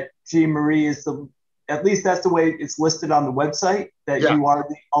understood that Jean Marie is at least that's the way it's listed on the website, that you are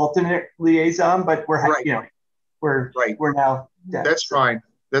the alternate liaison, but we're now. That's fine.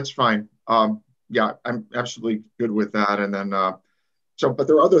 That's fine. Yeah, I'm absolutely good with that. And then, but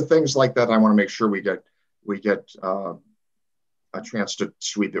there are other things like that I want to make sure we get a chance to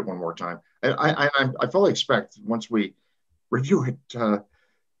sweep it one more time. And I fully expect once we review it,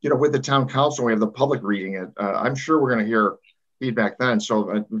 with the town council, we have the public reading it. I'm sure we're going to hear feedback then.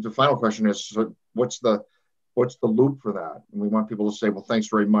 So the final question is, so what's the loop for that? And we want people to say, well, thanks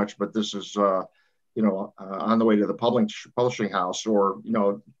very much, but this is, on the way to the publishing house, or,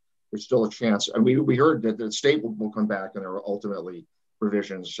 there's still a chance. And we heard that the state will come back and there are ultimately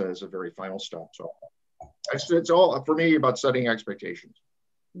revisions as a very final step. So it's all, for me, about setting expectations.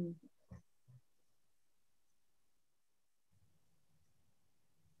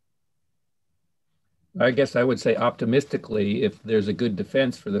 I guess I would say optimistically, if there's a good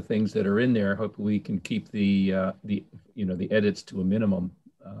defense for the things that are in there, hopefully we can keep the edits to a minimum.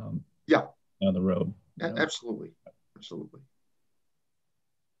 On the road. Absolutely.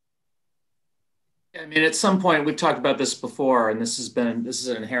 I mean, at some point, we've talked about this before, and this is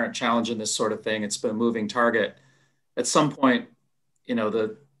an inherent challenge in this sort of thing. It's been a moving target. At some point,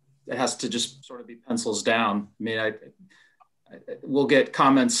 it has to just sort of be pencils down. I mean, we'll get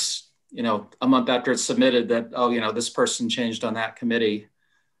comments, a month after it's submitted that, this person changed on that committee,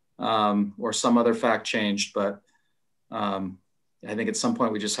 or some other fact changed. But I think at some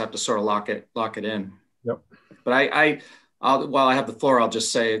point we just have to sort of lock it in. Yep. But while I have the floor, I'll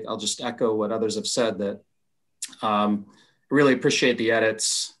just echo what others have said, that I really appreciate the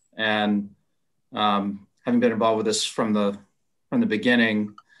edits, and having been involved with this from the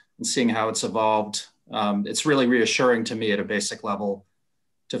beginning and seeing how it's evolved, it's really reassuring to me at a basic level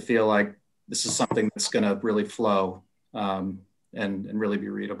to feel like this is something that's going to really flow and really be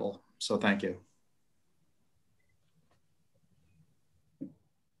readable. So thank you.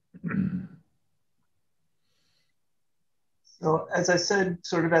 So as I said,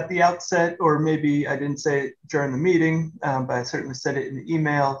 sort of at the outset, or maybe I didn't say it during the meeting, but I certainly said it in the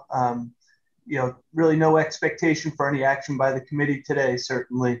email, really no expectation for any action by the committee today,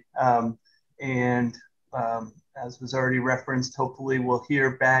 certainly. As was already referenced, hopefully we'll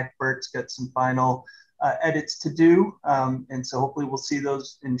hear back. Bert's got some final edits to do. And so hopefully we'll see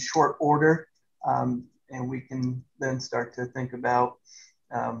those in short order. And we can then start to think about,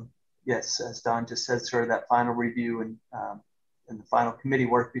 yes, as Don just said, sort of that final review and the final committee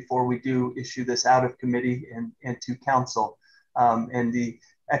work before we do issue this out of committee and to council. And the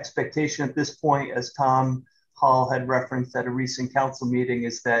expectation at this point, as Tom Hall had referenced at a recent council meeting,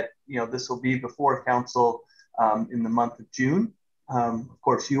 is that this will be before council in the month of June. Of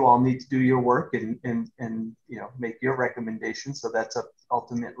course, you all need to do your work and make your recommendations. So that's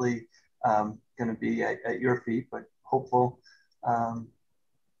ultimately going to be at your feet, but hopeful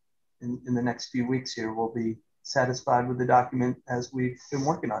in the next few weeks here, we'll be satisfied with the document as we've been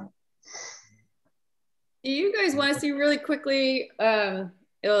working on it. Do you guys want to see really quickly, 30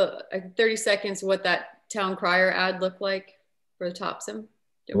 seconds, what that town crier ad looked like for the Topsom?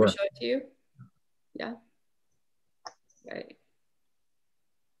 Did we show it to you? Yeah. Okay.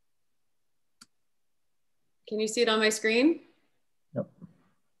 Can you see it on my screen? Yep.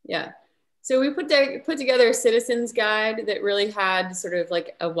 Yeah. So we put together a citizen's guide that really had sort of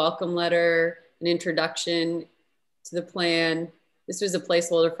like a welcome letter, an introduction to the plan. This was a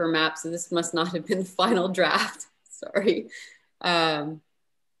placeholder for a map, so this must not have been the final draft. Sorry.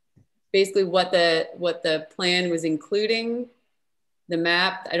 Basically what the plan was including, the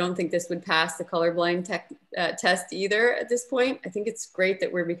map. I don't think this would pass the colorblind test either at this point. I think it's great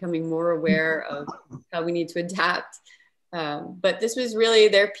that we're becoming more aware of how we need to adapt. But this was really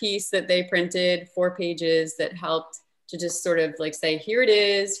their piece that they printed, 4 pages, that helped to just sort of like say, here it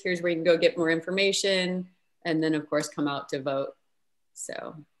is, here's where you can go get more information, and then of course come out to vote. So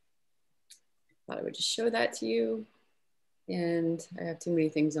I thought I would just show that to you. And I have too many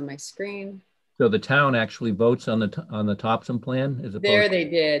things on my screen. So the town actually votes on the Topsom plan? There they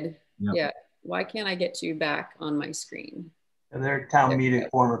did. Yep. Yeah. Why can't I get you back on my screen? And they're a town meeting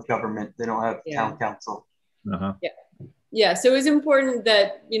form of government. They don't have town council. Uh-huh. Yeah. Yeah. So it was important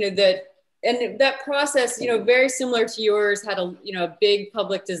that, and that process, very similar to yours, had a big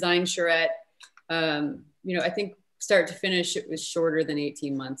public design charrette. I think start to finish, it was shorter than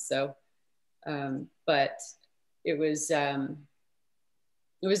 18 months. So, but it was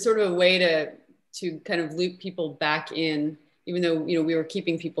sort of a way to kind of loop people back in, even though, we were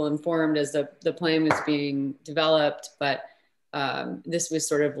keeping people informed as the plan was being developed, but this was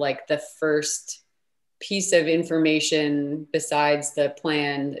sort of like the first piece of information besides the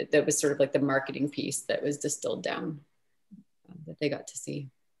plan that was sort of like the marketing piece that was distilled down that they got to see.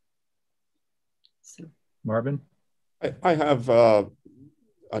 So, Marvin? I have a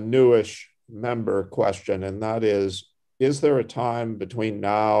newish member question, and that is there a time between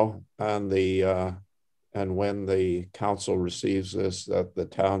now and the and when the council receives this that the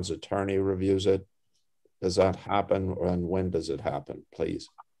town's attorney reviews it? Does that happen, and when does it happen, please?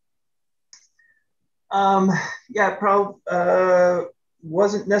 Yeah, probably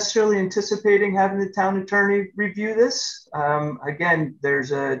wasn't necessarily anticipating having the town attorney review this. Again,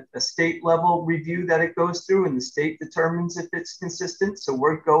 there's a state level review that it goes through, and the state determines if it's consistent. So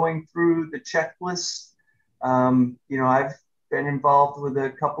we're going through the checklist. You know, I've been involved with a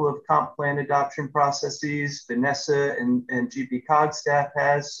couple of comp plan adoption processes. Vanessa and GP-COG staff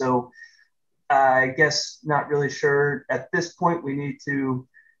has. So I guess not really sure at this point. We need to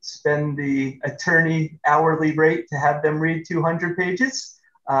spend the attorney hourly rate to have them read 200 pages.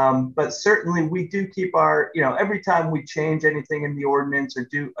 But certainly we do keep our, you know, every time we change anything in the ordinance or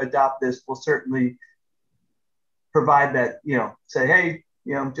do adopt this, we'll certainly provide that, you know, say, hey,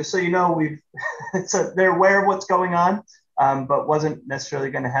 you know, just so you know, we've, so they're aware of what's going on, but wasn't necessarily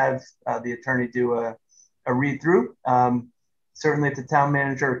going to have the attorney do a read through. Certainly if the town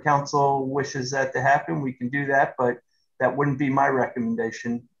manager or council wishes that to happen, we can do that, but that wouldn't be my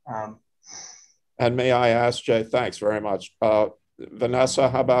recommendation. And may I ask, Jay, thanks very much. Vanessa,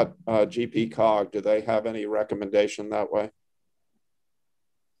 how about GP-COG? Do they have any recommendation that way?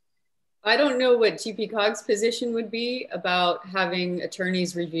 I don't know what GP-COG's position would be about having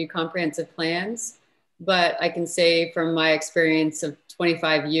attorneys review comprehensive plans, but I can say from my experience of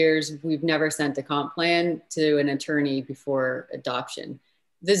 25 years, we've never sent a comp plan to an attorney before adoption.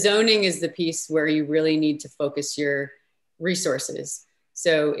 The zoning is the piece where you really need to focus your resources.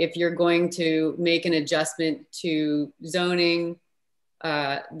 So if you're going to make an adjustment to zoning,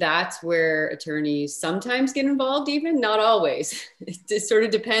 that's where attorneys sometimes get involved, even not always. It sort of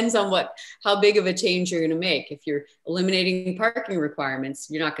depends on how big of a change you're going to make. If you're eliminating parking requirements,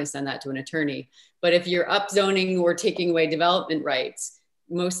 you're not going to send that to an attorney. But if you're upzoning or taking away development rights,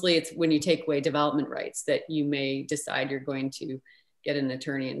 mostly it's when you take away development rights that you may decide you're going to get an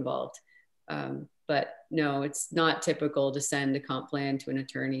attorney involved. But no, it's not typical to send a comp plan to an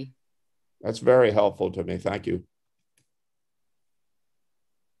attorney. That's very helpful to me. Thank you.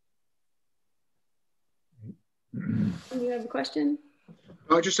 You have a question?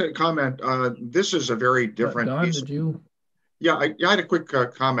 Just a comment. This is a very different Don, piece. did you? Yeah, I had a quick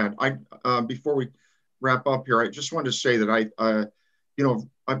comment. Before we wrap up here, I just wanted to say that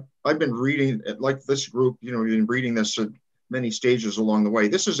I've been reading, like this group, you know, we've been reading this at many stages along the way.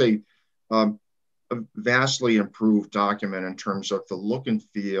 This is a vastly improved document in terms of the look and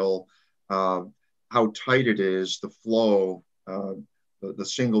feel, how tight it is, the flow, the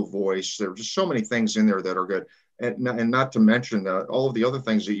single voice. There are just so many things in there that are good. And not to mention all of the other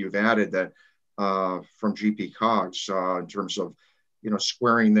things that you've added that from GP-COGs in terms of, you know,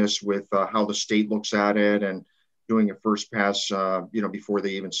 squaring this with how the state looks at it and doing a first pass, you know, before they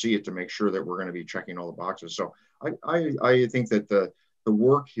even see it to make sure that we're going to be checking all the boxes. So I think that the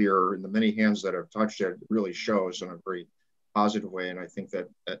work here and the many hands that have touched it really shows in a very positive way. And I think that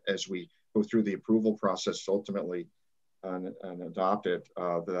as we go through the approval process ultimately and adopt it,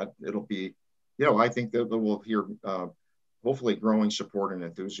 that it'll be, you know, I think that we'll hear hopefully growing support and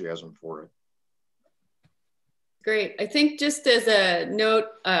enthusiasm for it. Great. I think just as a note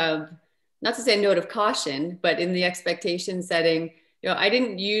of, not to say a note of caution, but in the expectation setting, you know, I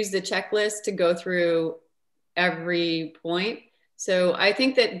didn't use the checklist to go through every point. So I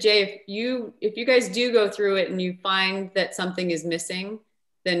think that, Jay, if you guys do go through it and you find that something is missing,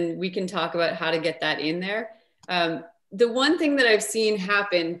 then we can talk about how to get that in there. The one thing that I've seen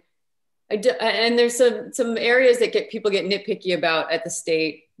happen, and there's some areas that people get nitpicky about at the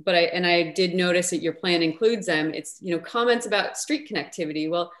state, but I did notice that your plan includes them. It's, you know, comments about street connectivity.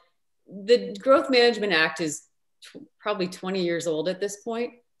 Well, the Growth Management Act is probably 20 years old at this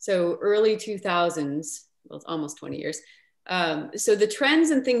point. So early 2000s, well, it's almost 20 years. So the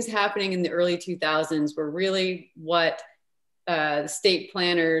trends and things happening in the early 2000s were really what the state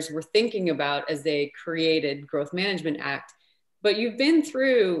planners were thinking about as they created Growth Management Act. But you've been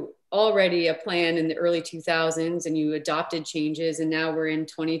through already a plan in the early 2000s and you adopted changes, and now we're in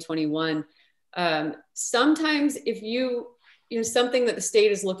 2021. Sometimes if you know, something that the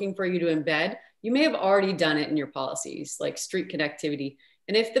state is looking for you to embed, you may have already done it in your policies, like street connectivity.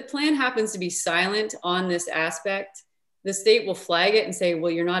 And if the plan happens to be silent on this aspect, the state will flag it and say,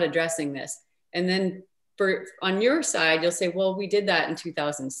 well, you're not addressing this. And then on your side, you'll say, well, we did that in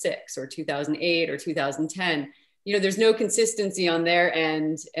 2006 or 2008 or 2010. You know, there's no consistency on their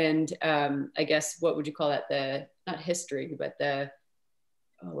end. And I guess, what would you call that? Not history, but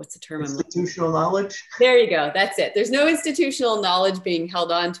what's the term? Institutional knowledge. There you go. That's it. There's no institutional knowledge being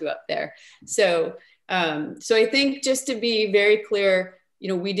held on to up there. So I think, just to be very clear, you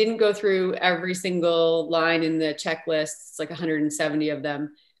know, we didn't go through every single line in the checklist. It's like 170 of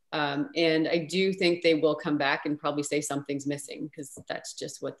them. And I do think they will come back and probably say something's missing, because that's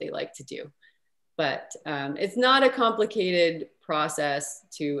just what they like to do. But it's not a complicated process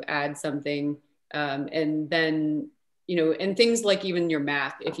to add something. And then, you know, and things like even your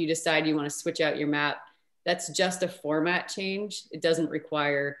map, if you decide you want to switch out your map, that's just a format change. It doesn't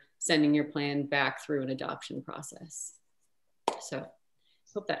require sending your plan back through an adoption process. So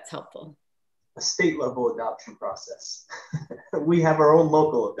hope that's helpful. A state level adoption process. We have our own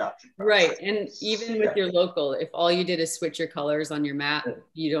local adoption process. Right. And even with your local, if all you did is switch your colors on your map,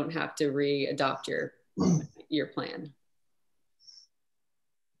 you don't have to re-adopt your plan.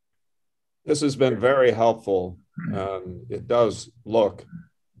 This has been very helpful. It does look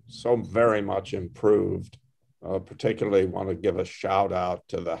so very much improved. Particularly want to give a shout out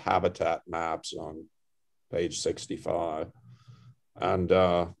to the habitat maps on page 65. And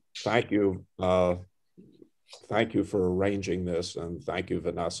thank you. Thank you for arranging this, and thank you,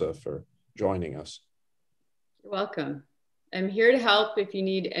 Vanessa, for joining us. You're welcome. I'm here to help if you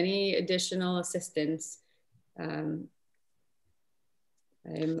need any additional assistance. I'm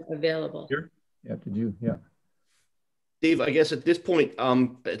available. Here? Yeah, did you? Yeah. Dave, I guess at this point,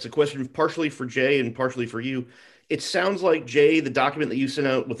 it's a question partially for Jay and partially for you. It sounds like, Jay, the document that you sent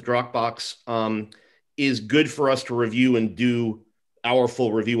out with Dropbox is good for us to review and do our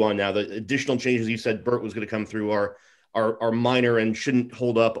full review on now. The additional changes you said Bert was going to come through are minor and shouldn't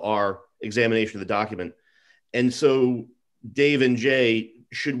hold up our examination of the document. And so, Dave and Jay,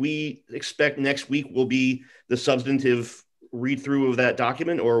 should we expect next week will be the substantive read through of that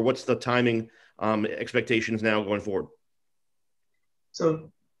document, or what's the timing expectations now going forward?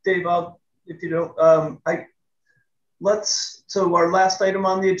 So, Dave, if you don't, so our last item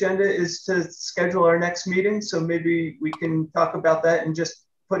on the agenda is to schedule our next meeting. So maybe we can talk about that and just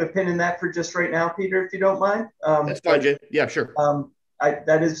put a pin in that for just right now, Peter, if you don't mind. That's fine, Jay. Yeah, sure.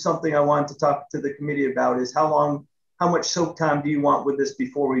 That is something I wanted to talk to the committee about, is how much soak time do you want with this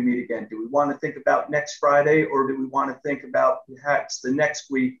before we meet again? Do we want to think about next Friday, or do we want to think about perhaps the next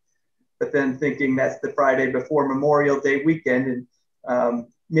week, but then thinking that's the Friday before Memorial Day weekend, and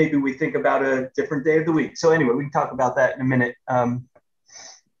maybe we think about a different day of the week. So anyway, we can talk about that in a minute.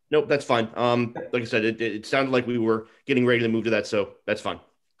 Nope, that's fine. Like I said, it sounded like we were getting ready to move to that, so that's fine.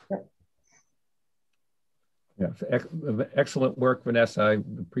 Yeah, excellent work, Vanessa. I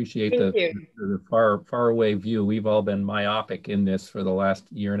appreciate the far away view. We've all been myopic in this for the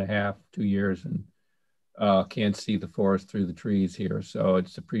last year and a half, 2 years, and can't see the forest through the trees here. So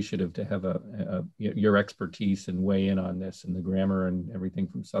it's appreciative to have your expertise and weigh in on this, and the grammar and everything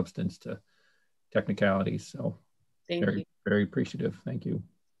from substance to technicalities. So very appreciative. Thank you.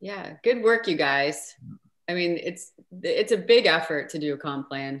 Yeah, good work, you guys. I mean, it's a big effort to do a comp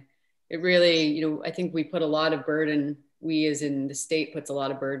plan. It really, you know, I think we put a lot of burden, we as in the state puts a lot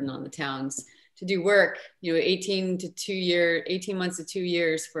of burden on the towns to do work, you know, 18 months to 2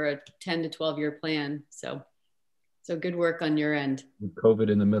 years for a 10 to 12 year plan. So good work on your end. With COVID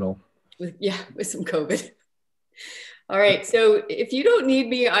in the middle. With some COVID. All right, so if you don't need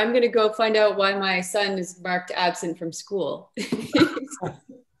me, I'm gonna go find out why my son is marked absent from school.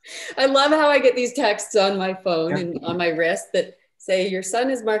 I love how I get these texts on my phone and on my wrist that say your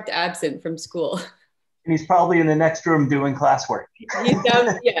son is marked absent from school. And he's probably in the next room doing classwork.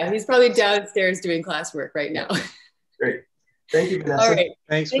 He's probably downstairs doing classwork right now. Great. Thank you, Vanessa. All right.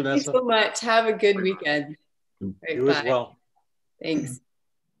 Thanks, Vanessa. Thank you so much. Have a good weekend. Right, you as well. Thanks.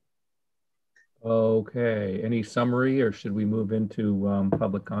 Okay. Any summary, or should we move into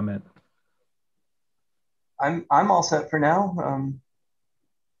public comment? I'm all set for now.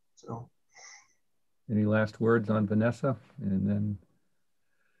 So. Any last words on Vanessa? And then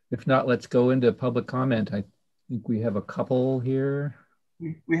if not, let's go into public comment. I think we have a couple here.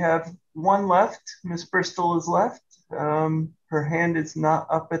 We have one left. Ms. Bristol is left. Her hand is not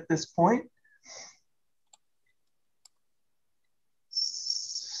up at this point.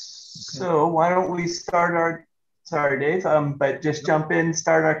 So why don't we start sorry, Dave, but just jump in,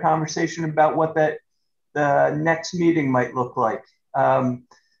 start our conversation about what the next meeting might look like.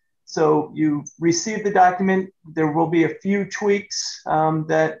 So you received the document. There will be a few tweaks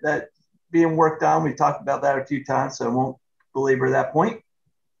that being worked on. We talked about that a few times, so I won't belabor that point.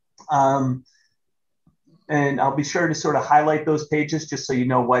 and I'll be sure to sort of highlight those pages just so you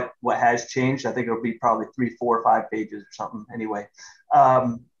know what has changed. I think it'll be probably 3, 4, 5 pages or something anyway.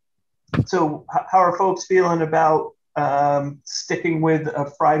 So how are folks feeling about sticking with a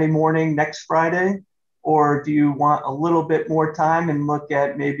Friday morning next Friday? Or do you want a little bit more time and look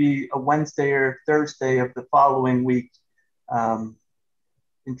at maybe a Wednesday or Thursday of the following week?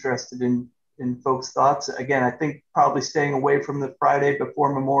 Interested in folks' thoughts. Again, I think probably staying away from the Friday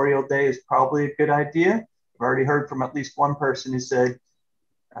before Memorial Day is probably a good idea. I've already heard from at least one person who said,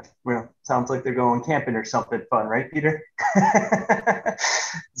 well, sounds like they're going camping or something fun, right, Peter?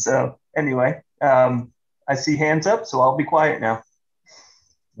 So anyway, I see hands up, so I'll be quiet now.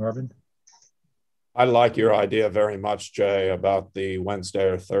 Marvin? I like your idea very much, Jay, about the Wednesday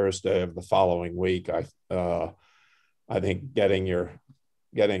or Thursday of the following week. I think getting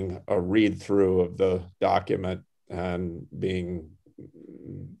a read through of the document and being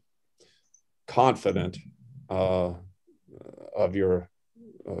confident of your,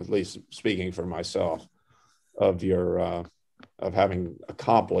 at least speaking for myself, of having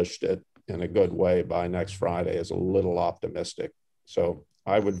accomplished it in a good way by next Friday is a little optimistic. So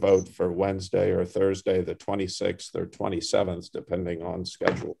I would vote for Wednesday or Thursday, the 26th or 27th, depending on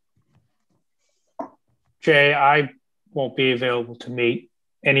schedule. Jay, I won't be available to meet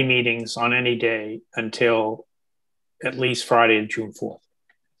any meetings on any day until at least Friday, June 4th.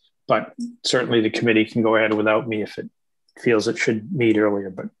 But certainly the committee can go ahead without me if it feels it should meet earlier.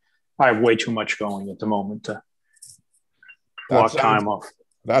 But I have way too much going at the moment to block time off.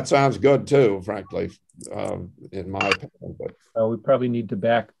 That sounds good too, frankly, in my opinion. But we probably need to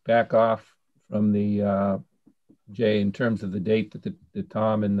back off from the Jay in terms of the date that the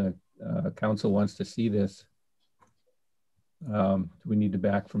Tom and the council wants to see this. Do we need to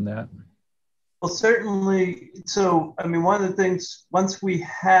back from that? Well, certainly. So, I mean, one of the things, once we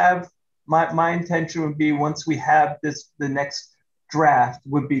have, my intention would be once we have this, the next draft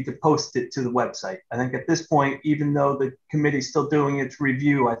would be to post it to the website. I think at this point, even though the committee's still doing its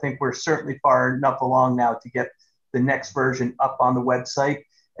review, I think we're certainly far enough along now to get the next version up on the website.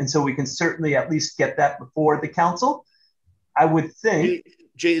 And so we can certainly at least get that before the council. I would think.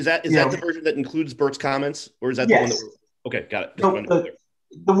 Jay, is that the version that includes Bert's comments, or is that the one that okay, got it. So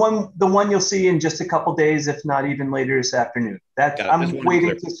the one you'll see in just a couple days, if not even later this afternoon. I'm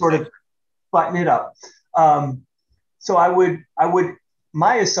waiting to sort of button it up. So I would,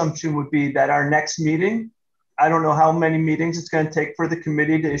 my assumption would be that our next meeting, I don't know how many meetings it's going to take for the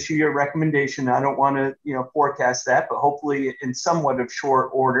committee to issue your recommendation. I don't want to, forecast that, but hopefully in somewhat of short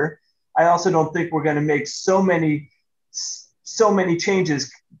order. I also don't think we're going to make so many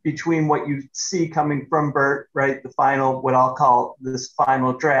changes between what you see coming from Bert, right? The final, what I'll call this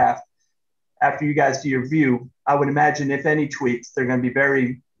final draft. After you guys do your review, I would imagine if any tweaks, they're going to be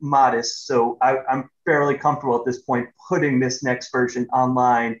very modest. So I'm fairly comfortable at this point putting this next version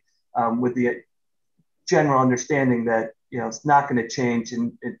online with the general understanding that, it's not going to change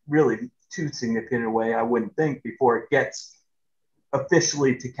in really too significant a way, I wouldn't think, before it gets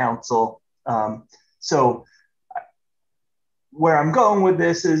officially to council. So where I'm going with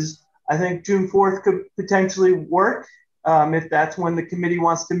this is I think June 4th could potentially work if that's when the committee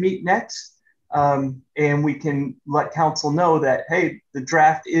wants to meet next. And we can let council know that, hey, the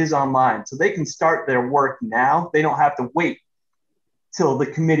draft is online. So they can start their work now. They don't have to wait till the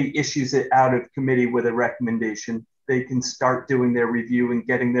committee issues it out of committee with a recommendation. They can start doing their review and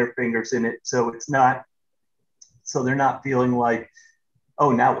getting their fingers in it. So they're not feeling like,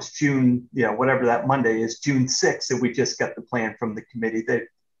 oh, now it's June, whatever that Monday is, June 6th, and we just got the plan from the committee. That,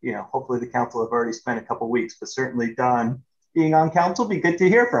 hopefully the council have already spent a couple of weeks, but certainly Don, being on council, be good to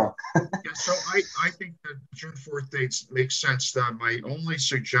hear from. Yeah, so I think the June 4th dates make sense. My only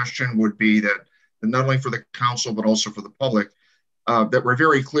suggestion would be that not only for the council, but also for the public, that we're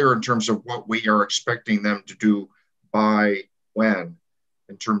very clear in terms of what we are expecting them to do by when,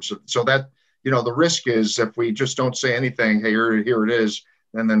 in terms of, so that, the risk is if we just don't say anything, hey, here it is,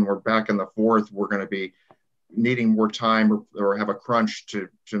 and then we're back in the 4th, we're going to be needing more time or have a crunch to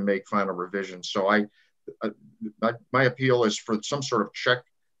make final revisions. So my appeal is for some sort of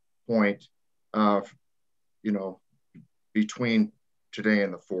checkpoint, between today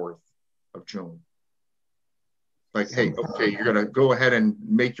and the 4th of June. Like, hey, okay, you're going to go ahead and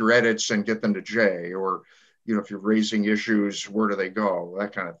make your edits and get them to Jay, or, if you're raising issues, where do they go?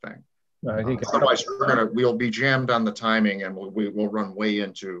 That kind of thing. I think otherwise we'll be jammed on the timing, and we'll run way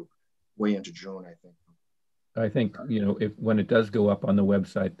into June, I think. I think, if when it does go up on the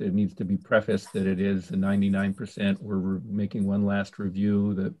website, it needs to be prefaced that it is a 99%. We're making one last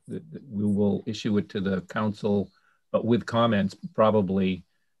review, that we will issue it to the council, but with comments probably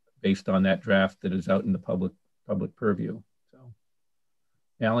based on that draft that is out in the public purview. So,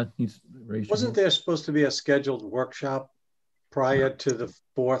 Alan, he's raised. Wasn't there supposed to be a scheduled workshop prior to the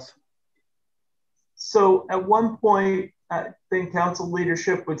 4th? So at one point, I think council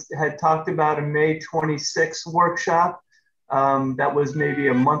leadership had talked about a May 26th workshop. That was maybe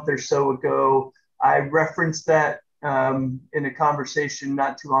a month or so ago. I referenced that in a conversation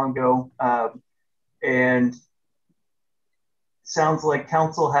not too long ago. And sounds like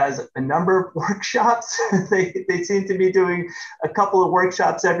council has a number of workshops. they seem to be doing a couple of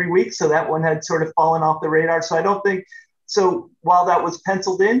workshops every week. So that one had sort of fallen off the radar. So I don't think, so while that was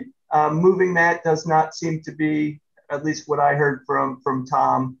penciled in, moving that does not seem to be, at least what I heard from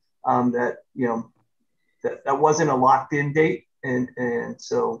Tom, that, you know, that wasn't a locked in date. And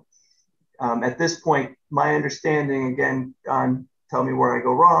so at this point, my understanding, again, tell me where I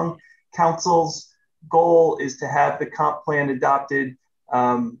go wrong, council's goal is to have the comp plan adopted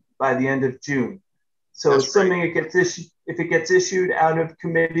by the end of June. So that's assuming it gets issued, if it gets issued out of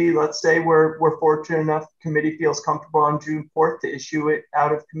committee, let's say we're fortunate enough, committee feels comfortable on June 4th to issue it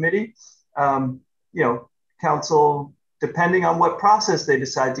out of committee. You know, council, depending on what process they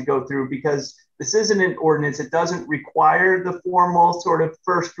decide to go through, because this isn't an ordinance, it doesn't require the formal sort of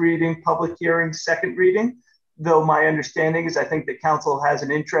first reading, public hearing, second reading. Though my understanding is I think that council has an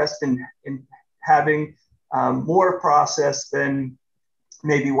interest in having more process than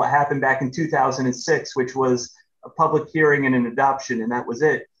maybe what happened back in 2006, which was a public hearing and an adoption, and that was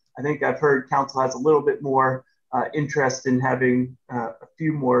it. I think I've heard council has a little bit more interest in having a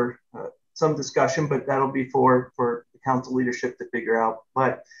few more, some discussion, but that'll be for the council leadership to figure out.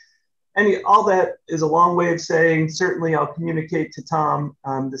 But all that is a long way of saying, certainly I'll communicate to Tom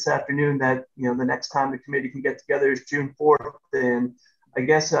this afternoon that, you know, the next time the committee can get together is June 4th. And I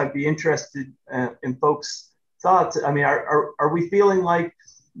guess I'd be interested in folks' thoughts. I mean, are we feeling like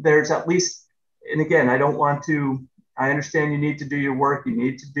there's at least, and again, I don't want to, I understand you need to do your work, you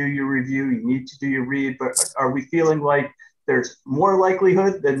need to do your review, you need to do your read, but are we feeling like there's more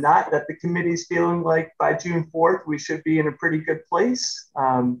likelihood than not that the committee's feeling like by June 4th, we should be in a pretty good place?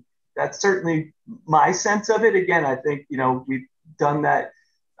 That's certainly my sense of it. Again, I think, you know, we've done that,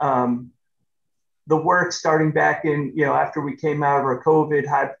 the work starting back in, you know, after we came out of our COVID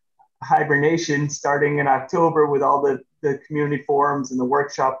hibernation, starting in October with all the community forums and the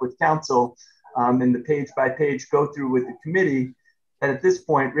workshop with council and the page by page go through with the committee. And at this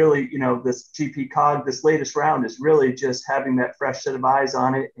point, really, you know, this GP COG, this latest round is really just having that fresh set of eyes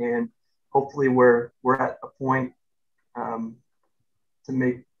on it. And hopefully we're at a point to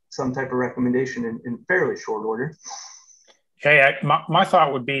make some type of recommendation in fairly short order. Okay, my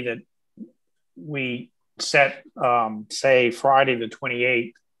thought would be that we set, say, Friday the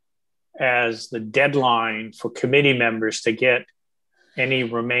 28th as the deadline for committee members to get any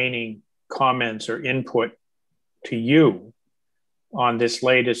remaining comments or input to you on this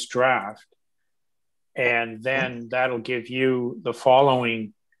latest draft. And then that'll give you the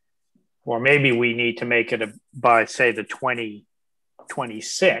following, or maybe we need to make it by, say, the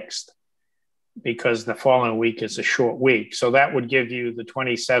 26th, because the following week is a short week. So that would give you the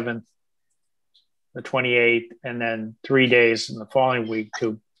 27th, the 28th, and then 3 days in the following week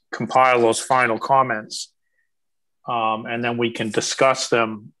to compile those final comments. And then we can discuss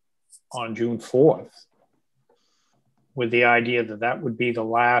them on June 4th with the idea that that would be the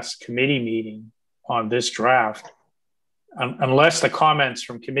last committee meeting on this draft, unless the comments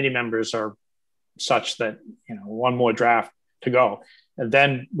from committee members are such that, you know, one more draft to go. And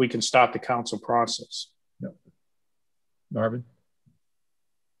then we can start the council process. Yep. Marvin?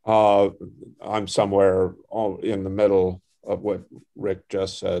 I'm somewhere in the middle of what Rick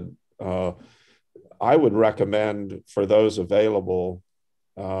just said. I would recommend for those available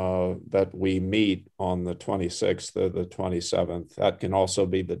that we meet on the 26th or the 27th. That can also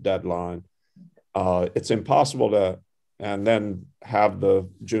be the deadline. It's impossible to, and then have the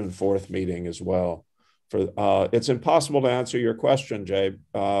June 4th meeting as well. It's impossible to answer your question, Jay,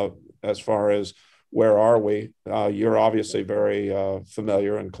 as far as where are we. You're obviously very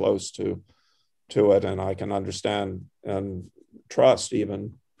familiar and close to it, and I can understand and trust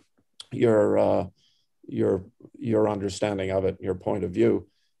even your understanding of it, your point of view,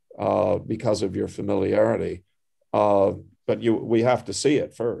 because of your familiarity. But we have to see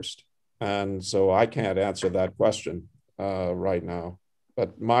it first, and so I can't answer that question right now.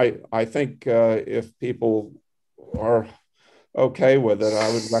 But I think if people are okay with it,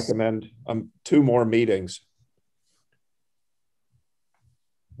 I would recommend 2 more meetings,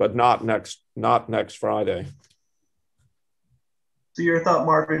 but not next Friday. So your thought,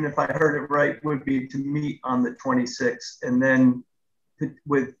 Marvin, if I heard it right, would be to meet on the 26th and then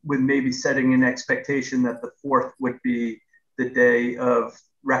with maybe setting an expectation that the 4th would be the day of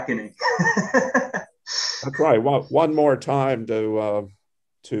reckoning. That's right. One more time to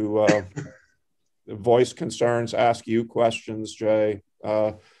voice concerns, ask you questions, Jay,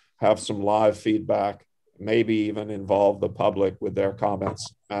 have some live feedback, maybe even involve the public with their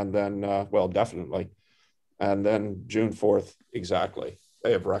comments, and then, well, definitely. And then June 4th, exactly,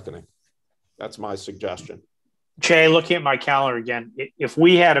 day of reckoning. That's my suggestion. Jay, looking at my calendar again, if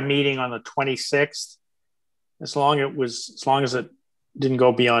we had a meeting on the 26th, as long as it didn't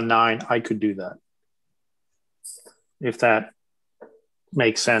go beyond 9, I could do that. If that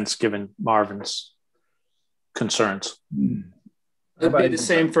makes sense, given Marvin's concerns. It'd be the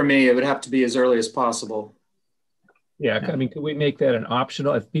same for me. It would have to be as early as possible. Yeah, I mean, could we make that an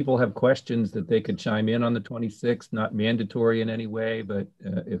optional? If people have questions, that they could chime in on the 26th, not mandatory in any way, but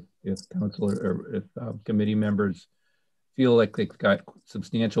if council or if committee members feel like they've got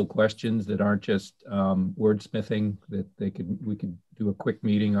substantial questions that aren't just wordsmithing, that we could do a quick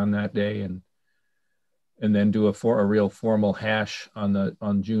meeting on that day and then do a real formal hash on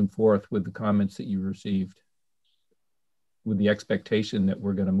June 4th with the comments that you received, with the expectation that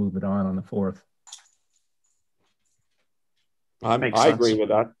we're going to move it on the 4th. I agree with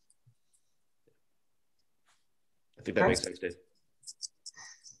that. I think that makes sense, Dave.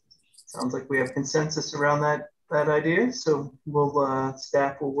 Sounds like we have consensus around that idea. So we'll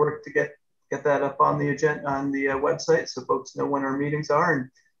staff will work to get that up on the agenda on the website, so folks know when our meetings are.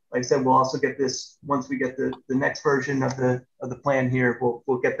 And like I said, we'll also get this once we get the next version of the plan here.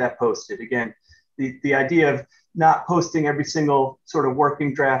 We'll get that posted. Again, the idea of not posting every single sort of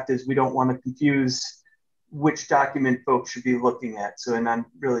working draft is we don't want to confuse which document folks should be looking at. So, and I'm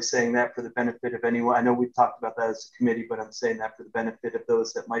really saying that for the benefit of anyone. I know we've talked about that as a committee, but I'm saying that for the benefit of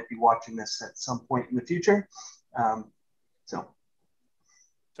those that might be watching this at some point in the future. So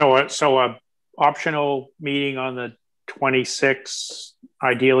a optional meeting on the 26th,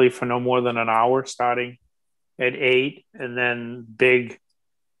 ideally for no more than an hour, starting at 8, and then big,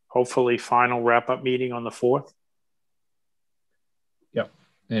 hopefully final wrap-up meeting on the 4th. Yep.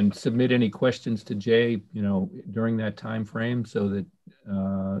 And submit any questions to Jay, during that time frame, so that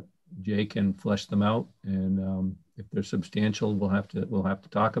Jay can flesh them out. And if they're substantial, we'll have to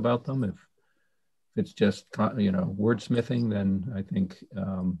talk about them. If it's just wordsmithing, then I think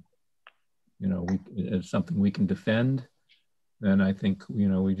it's something we can defend. Then I think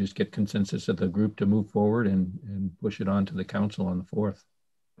we just get consensus of the group to move forward and push it on to the council on the 4th.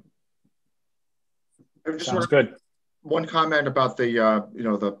 Sounds good. One comment about the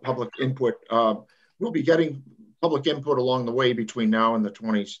the public input. We'll be getting public input along the way between now and the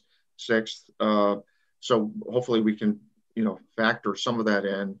 26th. So hopefully we can factor some of that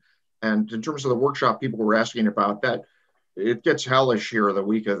in. And in terms of the workshop, people were asking about that. It gets hellish here the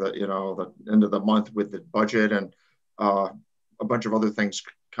week of the end of the month with the budget and a bunch of other things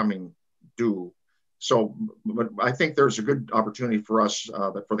coming due. So, but I think there's a good opportunity for us,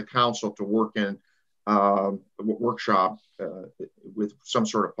 for the council to work in workshop with some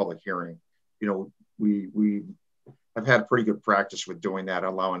sort of public hearing. We have had pretty good practice with doing that,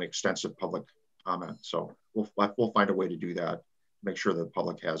 allowing extensive public comment. So we'll find a way to do that, make sure that the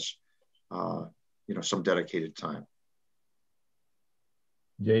public has some dedicated time.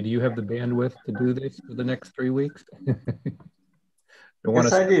 Jay, do you have the bandwidth to do this for the next 3 weeks?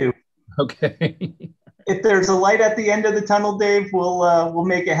 Yes, I do. Okay. If there's a light at the end of the tunnel, Dave, we'll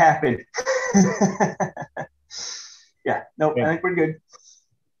make it happen. Yeah, no, I think we're good.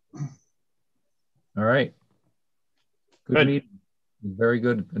 All right. Good meeting. Very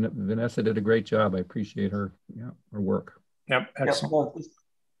good. Vanessa did a great job. I appreciate her work. Yep, excellent. Yep.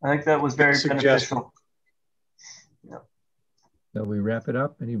 I think that was very beneficial. Yep. So we wrap it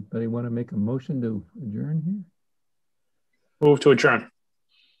up. Anybody want to make a motion to adjourn here? Move to adjourn.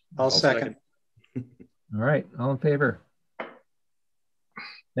 I'll second. All right, all in favor?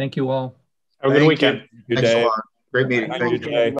 Thank you all. Have a good weekend. Thanks a lot. Great meeting. Thank you, Jay.